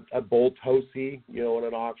found a Bolt Hosey, in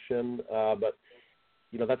an auction, but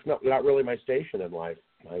that's not really my station in life.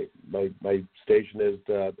 My station is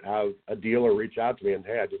to have a dealer reach out to me and,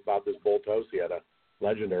 hey, I just bought this Bolt Hosey at a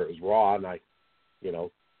Legendary. It was raw, and I,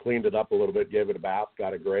 cleaned it up a little bit, gave it a bath,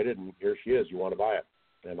 got it graded, and here she is. You want to buy it?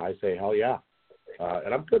 And I say, hell yeah.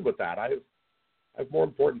 And I'm good with that. I have more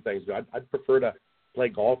important things. I'd prefer to play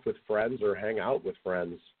golf with friends or hang out with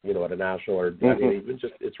friends, at a national or even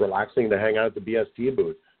just it's relaxing to hang out at the BST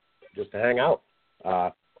booth, just to hang out.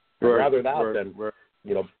 I'd rather that than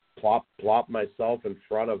plop myself in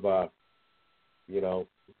front of a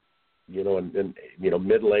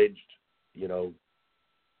middle-aged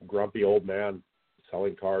grumpy old man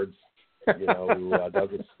selling cards who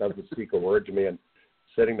doesn't speak a word to me, and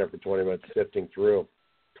sitting there for 20 minutes sifting through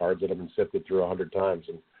cards that have been sifted through 100 times.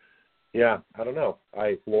 And I don't know, I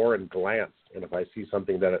explore and glance, and if I see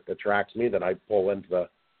something that attracts me, then I pull into the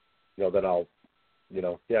that I'll you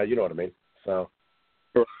know what I mean. So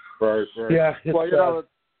Right. Yeah. Well,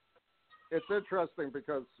 it's interesting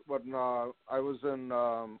because when I was in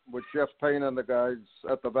with Jeff Payne and the guys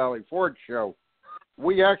at the Valley Ford show,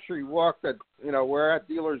 we actually walked at, we're at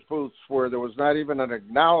dealers' booths where there was not even an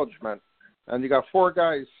acknowledgement, and you got 4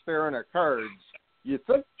 guys staring at cards. You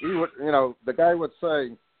think he would, the guy would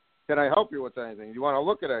say, "Can I help you with anything? You want to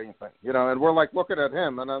look at anything?" And we're like looking at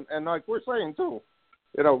him, and like we're saying too,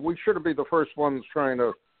 we shouldn't be the first ones trying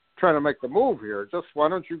to make the move here. Just why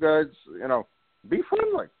don't you guys, be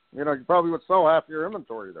friendly? You probably would sell half your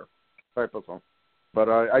inventory there, type of thing. But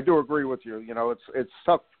I do agree with you. It's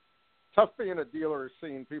tough being a dealer,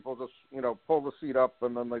 seeing people just pull the seat up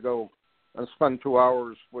and then they go and spend 2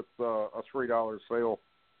 hours with a $3 sale,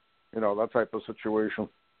 that type of situation.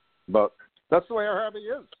 But that's the way our hobby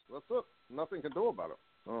is. That's it. Nothing can do about it.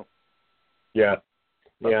 Oh. Yeah.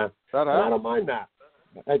 That I don't mind that.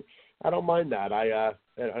 I don't mind that.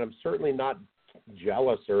 And I'm certainly not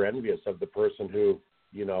jealous or envious of the person who,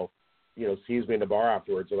 sees me in the bar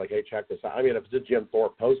afterwards. They're like, "Hey, check this out." I mean, if it's a Jim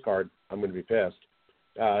Thorpe postcard, I'm going to be pissed.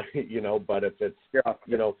 But if it's,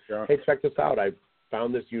 "Hey, check this out. I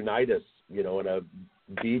found this Unitas, in a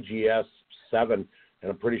BGS 7,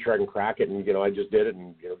 and I'm pretty sure I can crack it, and, I just did it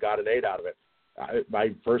and, got an 8 out of it."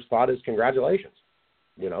 My first thought is congratulations.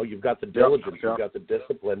 You've got the diligence, you've got the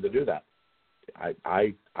discipline to do that.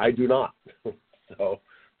 I do not. So,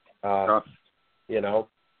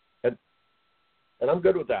 and I'm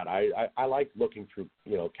good with that. I like looking through,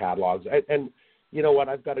 catalogs. And you know what?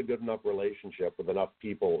 I've got a good enough relationship with enough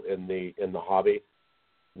people in the hobby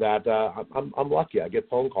that I'm lucky. I get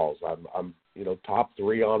phone calls. I'm top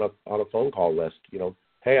 3 on a phone call list.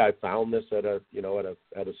 Hey, I found this at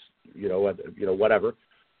whatever.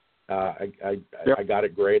 I got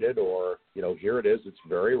it graded, or here it is. It's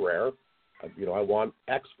very rare. I want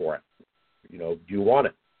X for it. Do you want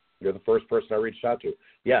it? You're the first person I reached out to.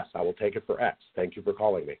 Yes, I will take it for X. Thank you for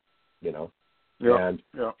calling me. And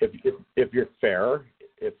if you're fair,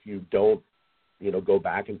 if you don't, go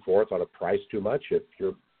back and forth on a price too much, if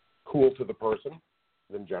you're cool to the person,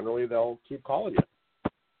 then generally they'll keep calling you.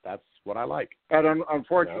 That's what I like. And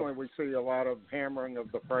unfortunately, we see a lot of hammering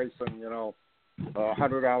of the pricing.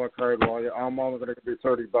 $100 card. Well, I'm only going to give you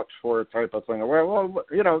 $30 for it, type of thing. Well,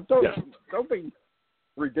 don't be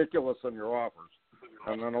ridiculous in your offers.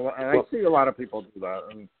 And I see a lot of people do that,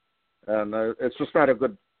 and it's just not a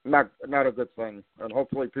good thing. And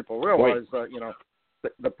hopefully people realize that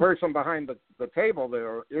the person behind the table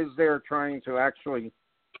there is there trying to actually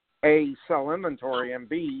A, sell inventory, and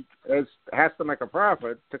B, has to make a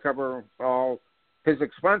profit to cover all his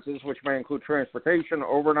expenses, which may include transportation,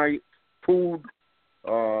 overnight, food,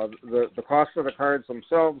 the cost of the cards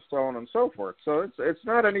themselves, so on and so forth. So it's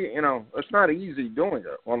not it's not easy doing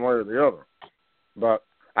it one way or the other. But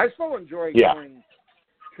I still enjoy going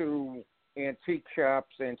to antique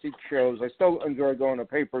shops, antique shows. I still enjoy going to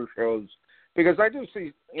paper shows because I do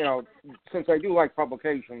see, since I do like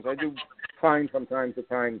publications, I do find from time to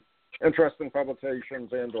time interesting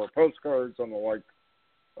publications and or postcards and the like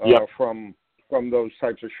from those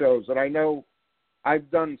types of shows. And I know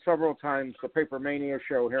I've done several times the Paper Mania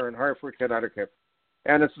show here in Hartford, Connecticut,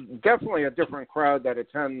 and it's definitely a different crowd that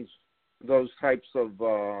attends those types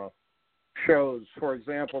of shows. For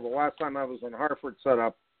example, the last time I was in Hartford set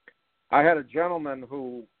up, I had a gentleman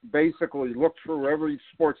who basically looked through every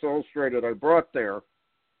Sports Illustrated I brought there,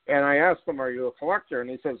 and I asked him, "Are you a collector?" And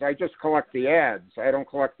he says, "I just collect the ads. I don't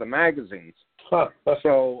collect the magazines." So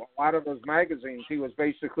a lot of those magazines, he was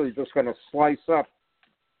basically just going to slice up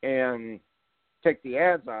and take the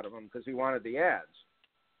ads out of them because he wanted the ads,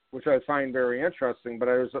 which I find very interesting. But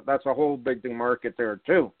that's a whole big market there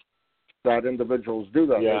too, that individuals do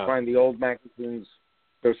that. Yeah. They find the old magazines.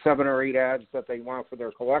 There's 7 or 8 ads that they want for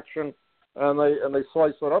their collection, and they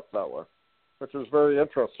slice it up that way, which is very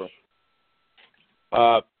interesting.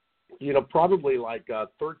 Probably like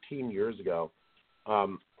 13 years ago,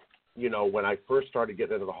 when I first started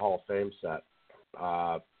getting into the Hall of Fame set,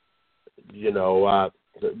 I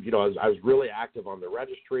was really active on the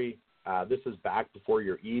registry. This is back before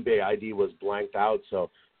your eBay ID was blanked out,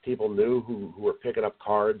 so people knew who were picking up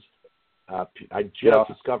cards. I just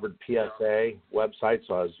discovered PSA website,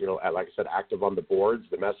 so I was, like I said, active on the boards,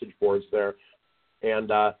 the message boards there. And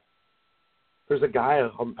there's a guy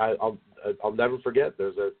I'll never forget.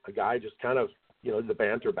 There's a guy just kind of, the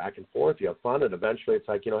banter back and forth. You have fun, and eventually it's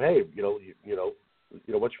like, hey,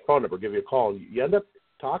 what's your phone number? Give you a call. And you end up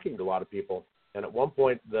talking to a lot of people. And at one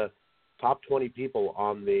point, the top 20 people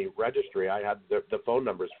on the registry, I had the phone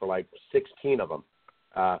numbers for like 16 of them,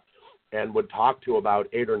 and would talk to about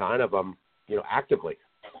 8 or 9 of them, actively.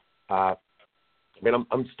 I'm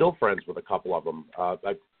still friends with a couple of them.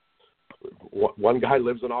 one guy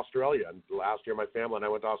lives in Australia, and last year my family and I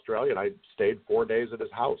went to Australia, and I stayed 4 days at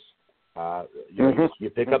his house. You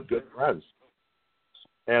pick up good friends.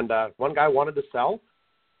 And one guy wanted to sell.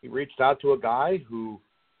 He reached out to a guy who,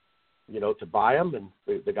 to buy him, and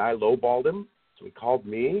the guy lowballed him. So he called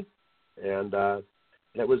me, and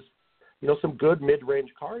it was, some good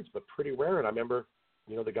mid-range cards, but pretty rare. And I remember,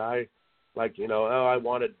 the guy, I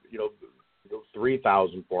wanted,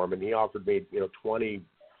 3,000 for him, and he offered me,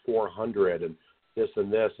 2,400 and this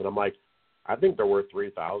and this, and I'm like, I think they're worth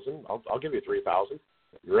 3,000. I'll give you 3,000.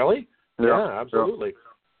 Really? Yeah, absolutely.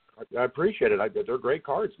 I appreciate it. They're great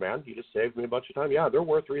cards, man. You just saved me a bunch of time. Yeah, they're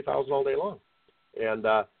worth 3,000 all day long. And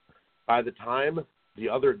by the time the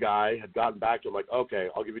other guy had gotten back to him, like, okay,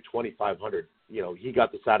 I'll give you 2,500. He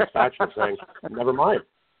got the satisfaction of saying, never mind.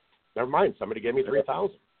 Somebody gave me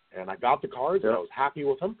 3,000, and I got the cards, and I was happy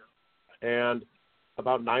with them. And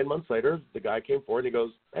about 9 months later, the guy came forward and he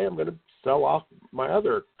goes, hey, I'm going to sell off my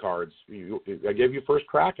other cards. I gave you first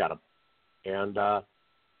crack at them. And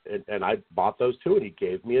I bought those too, and he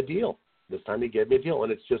gave me a deal. This time he gave me a deal,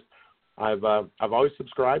 and it's just I've always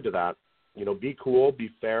subscribed to that. Be cool, be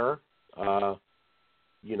fair,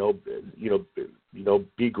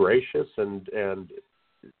 be gracious, and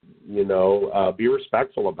be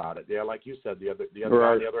respectful about it. Yeah, like you said, the other guy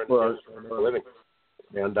on the other end of the living,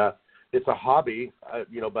 and it's a hobby,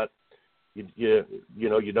 but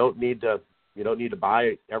you don't need to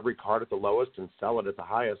buy every card at the lowest and sell it at the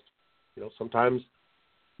highest. Sometimes.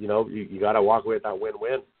 You got to walk away with that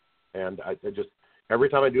win-win. And I just, every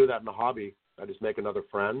time I do that in the hobby, I just make another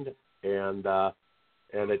friend, and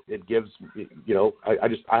it gives, I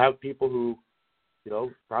have people who,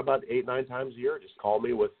 probably about 8-9 times a year just call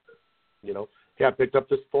me with, hey, I picked up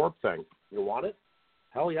this Thorpe thing. You want it?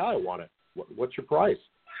 Hell yeah, I want it. What's your price?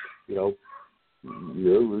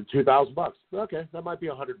 $2,000. Okay, that might be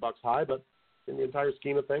 $100 high, but in the entire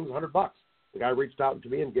scheme of things, $100. The guy reached out to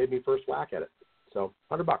me and gave me first whack at it. So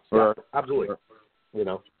 $100, yeah, absolutely.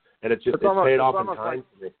 And it's paid off in time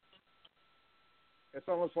for me. It's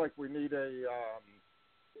almost like we need a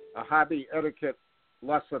hobby etiquette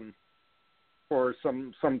lesson for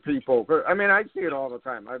some people. I mean, I see it all the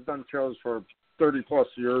time. I've done shows for 30 plus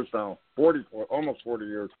years now, almost 40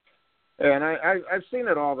 years, and I've seen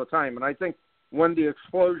it all the time. And I think when the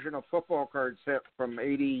explosion of football cards hit from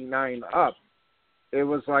 '89 up, it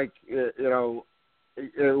was like it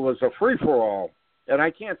was a free for all. And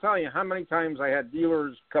I can't tell you how many times I had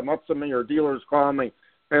dealers come up to me or dealers call me,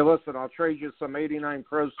 hey, listen, I'll trade you some 89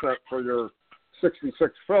 Pro Set for your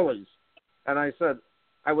 66 Phillies. And I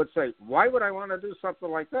would say, why would I want to do something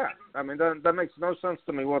like that? I mean, that makes no sense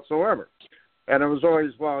to me whatsoever. And it was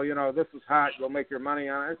always, well, this is hot, you'll make your money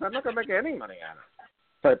on it. I said, I'm not going to make any money on it,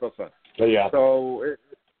 type of thing. Yeah. So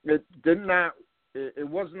it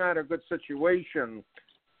was not a good situation,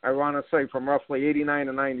 I want to say, from roughly 89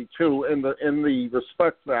 to 92, in the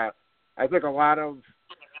respect that I think a lot of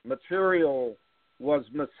material was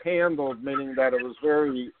mishandled, meaning that it was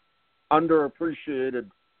very underappreciated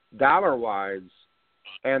dollar-wise,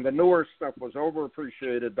 and the newer stuff was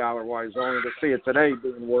overappreciated dollar-wise, only to see it today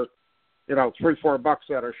being worth,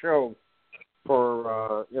 $3-4 at a show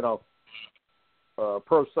for,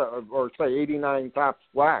 Pro Set, or say 89 Topps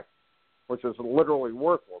Black, which is literally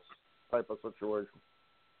worthless type of situation.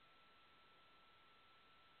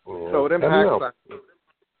 So it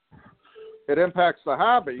impacts the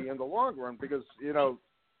hobby in the long run because,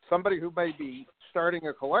 somebody who may be starting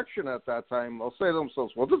a collection at that time will say to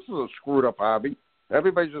themselves, well, this is a screwed up hobby.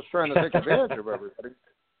 Everybody's just trying to take advantage of everybody.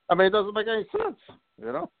 I mean, it doesn't make any sense,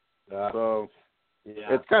 So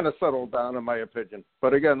it's kind of settled down, in my opinion.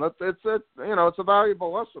 But again, it's a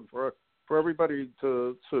valuable lesson for everybody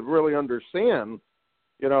to really understand.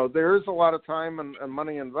 There is a lot of time and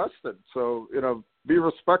money invested. So, be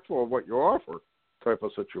respectful of what you offer, type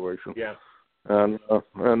of situation. Yeah.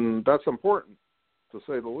 And that's important, to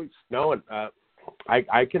say the least. No, and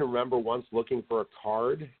I can remember once looking for a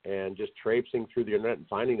card and just traipsing through the internet and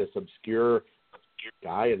finding this obscure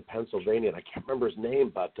guy in Pennsylvania, and I can't remember his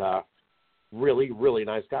name, but really, really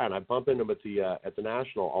nice guy. And I bump into him at the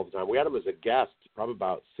National all the time. We had him as a guest probably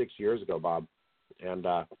about 6 years ago, Bob, and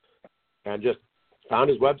just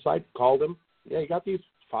found his website, called him. Yeah, you got these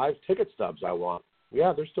 5 ticket stubs I want.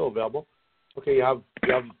 Yeah, they're still available. Okay, you have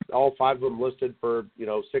all 5 of them listed for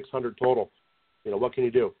 $600 total. What can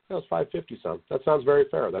you do? It's $550 some. That sounds very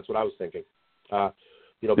fair. That's what I was thinking.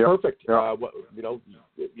 Perfect. Yeah.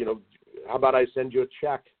 How about I send you a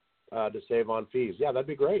check to save on fees? Yeah, that'd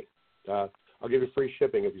be great. I'll give you free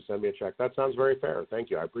shipping if you send me a check. That sounds very fair. Thank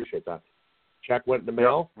you. I appreciate that. Check went in the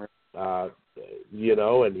mail, and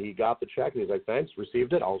he got the check, and he's like, thanks,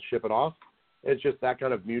 received it. I'll ship it off. It's just that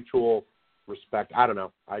kind of mutual respect. I don't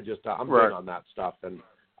know. I'm big on that stuff, and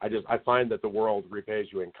I find that the world repays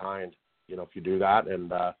you in kind, if you do that, and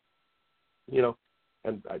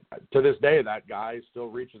to this day, that guy still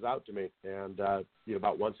reaches out to me, and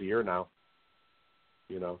about once a year now.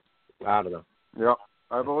 I don't know. Yeah,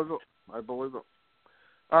 I believe it.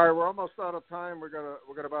 All right, we're almost out of time. We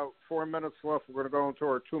got about 4 minutes left. We're going to go into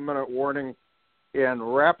our 2-minute warning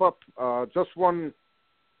and wrap up. Just one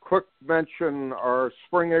quick mention: our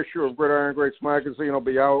spring issue of Gridiron Greats magazine will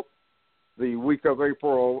be out the week of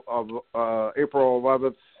April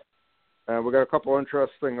 11th. And we got a couple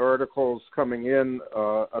interesting articles coming in,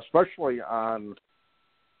 especially on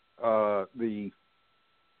the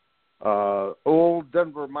old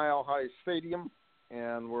Denver Mile High Stadium.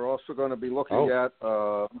 And we're also going to be looking at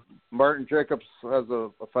Martin Jacobs has a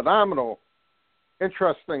phenomenal,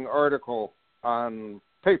 interesting article on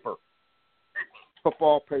paper,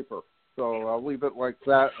 football paper. So I'll leave it like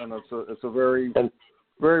that. And it's a very,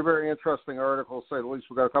 very, very interesting article, to say the least.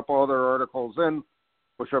 We've got a couple other articles in,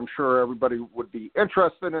 which I'm sure everybody would be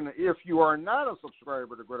interested in. If you are not a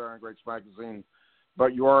subscriber to Gridiron Greats magazine,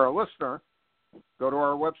 but you are a listener, go to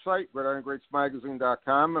our website,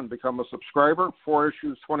 gridirongreatsmagazine.com, and become a subscriber. 4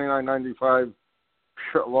 issues, $29.95,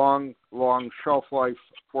 long shelf life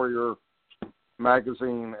for your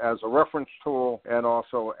magazine as a reference tool, and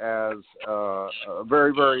also as a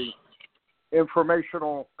very, very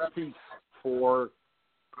informational piece for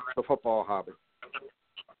the football hobby.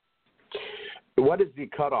 What is the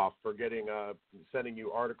cutoff for sending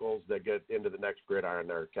you articles that get into the next Gridiron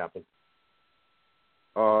there, Captain?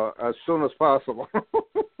 As soon as possible.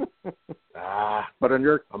 But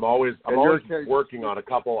I'm always working on a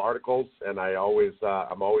couple articles, and I'm always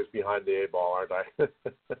behind the 8 ball, aren't I?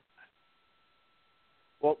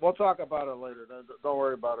 Well, we'll talk about it later. Don't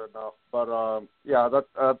worry about it now.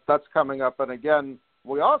 But that's coming up. And again,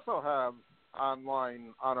 we also have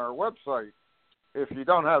online on our website, if you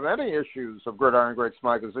don't have any issues of Gridiron Greats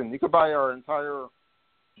magazine, you can buy our entire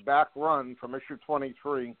back run from issue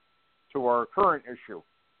 23 to our current issue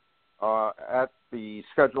at the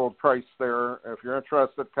scheduled price there. If you're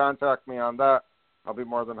interested, contact me on that. I'll be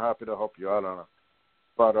more than happy to help you out on it.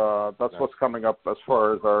 But that's what's coming up as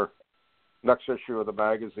far as our next issue of the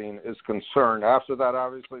magazine is concerned. After that,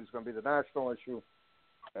 obviously, it's going to be the national issue,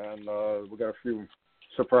 and we got a few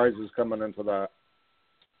surprises coming into that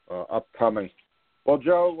upcoming. Well,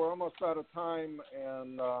 Joe, we're almost out of time,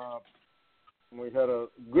 and we had a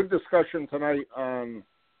good discussion tonight on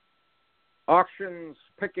auctions,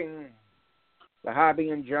 picking, the hobby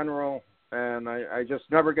in general, and I just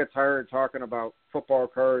never get tired of talking about football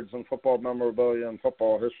cards and football memorabilia and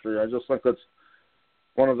football history. I just think it's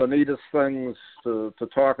one of the neatest things to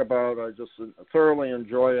talk about. I just thoroughly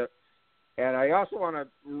enjoy it. And I also want to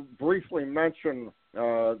briefly mention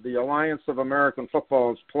the Alliance of American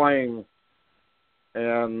Football is playing,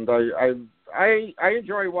 and I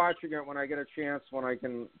enjoy watching it when I get a chance, when I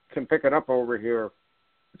can pick it up over here.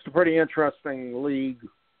 It's a pretty interesting league.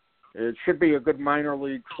 It should be a good minor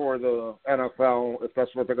league for the NFL if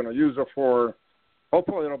that's what they're going to use it for.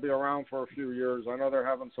 Hopefully it'll be around for a few years. I know they're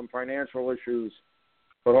having some financial issues,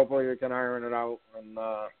 but hopefully they can iron it out. And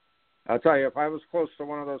I'll tell you, if I was close to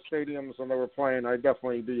one of those stadiums and they were playing, I'd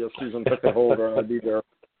definitely be a season ticket holder, and I'd be there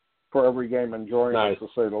for every game enjoying it, to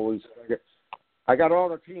say the least. I got all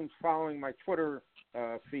the teams following my Twitter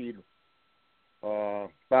feed, Bob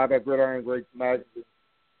at Gridiron Greats magazine.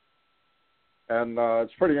 And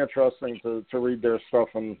it's pretty interesting to read their stuff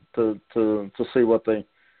and to see what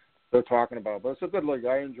they're talking about. But it's a good league.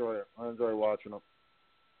 I enjoy it. I enjoy watching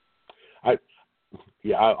it.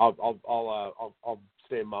 I'll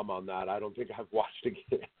stay mum on that. I don't think I've watched a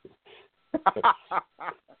game.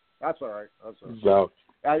 That's all right. So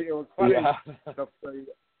it was funny. Yeah. The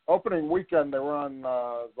opening weekend, they were on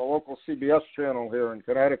the local CBS channel here in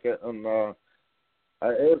Connecticut, and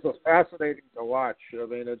it was fascinating to watch. I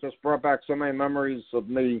mean, it just brought back so many memories of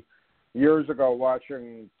me years ago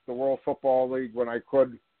watching the World Football League when I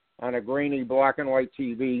could on a grainy black and white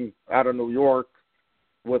TV out of New York,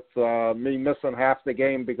 with me missing half the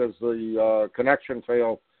game because the connection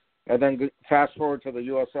failed. And then fast forward to the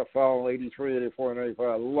USFL, 83, 84, and 85.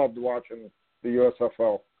 I loved watching the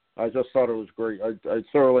USFL. I just thought it was great. I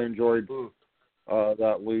thoroughly enjoyed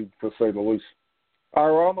that league, to say the least. All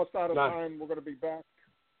right, we're almost out of time. We're going to be back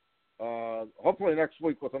hopefully next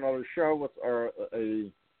week with another show with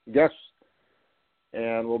a guest,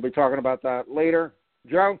 and we'll be talking about that later.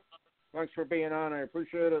 Joe, thanks for being on. I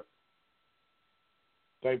appreciate it.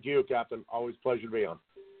 Thank you, Captain. Always a pleasure to be on.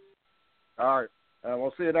 All right, and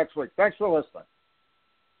we'll see you next week. Thanks for listening.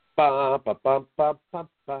 Ba, ba, ba, ba, ba,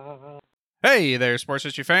 ba. Hey there, sports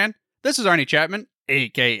history fan. This is Arnie Chapman,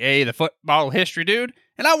 aka the Football History Dude,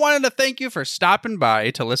 and I wanted to thank you for stopping by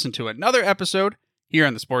to listen to another episode here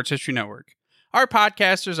on the Sports History Network. Our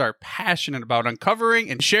podcasters are passionate about uncovering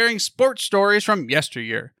and sharing sports stories from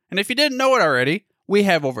yesteryear. And if you didn't know it already, we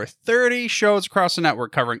have over 30 shows across the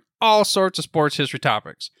network covering all sorts of sports history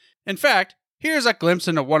topics. In fact, here's a glimpse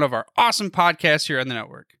into one of our awesome podcasts here on the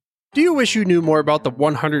network. Do you wish you knew more about the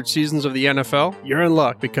 100 seasons of the NFL? You're in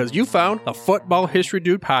luck because you found the Football History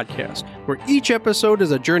Dude podcast, where each episode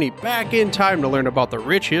is a journey back in time to learn about the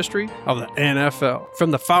rich history of the NFL.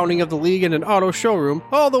 From the founding of the league in an auto showroom,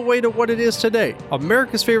 all the way to what it is today,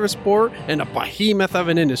 America's favorite sport and a behemoth of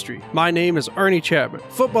an industry. My name is Arnie Chapman.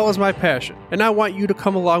 Football is my passion, and I want you to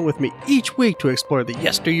come along with me each week to explore the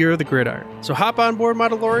yesteryear of the gridiron. So hop on board my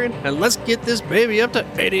DeLorean and let's get this baby up to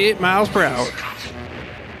 88 miles per hour.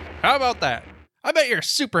 How about that? I bet you're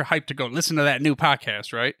super hyped to go listen to that new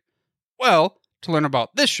podcast, right? Well, to learn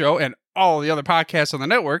about this show and all the other podcasts on the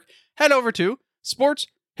network, head over to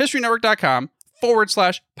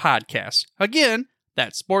sportshistorynetwork.com/podcasts. Again,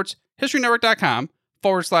 that's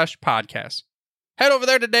sportshistorynetwork.com/podcasts. Head over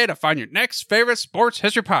there today to find your next favorite sports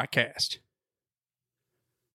history podcast.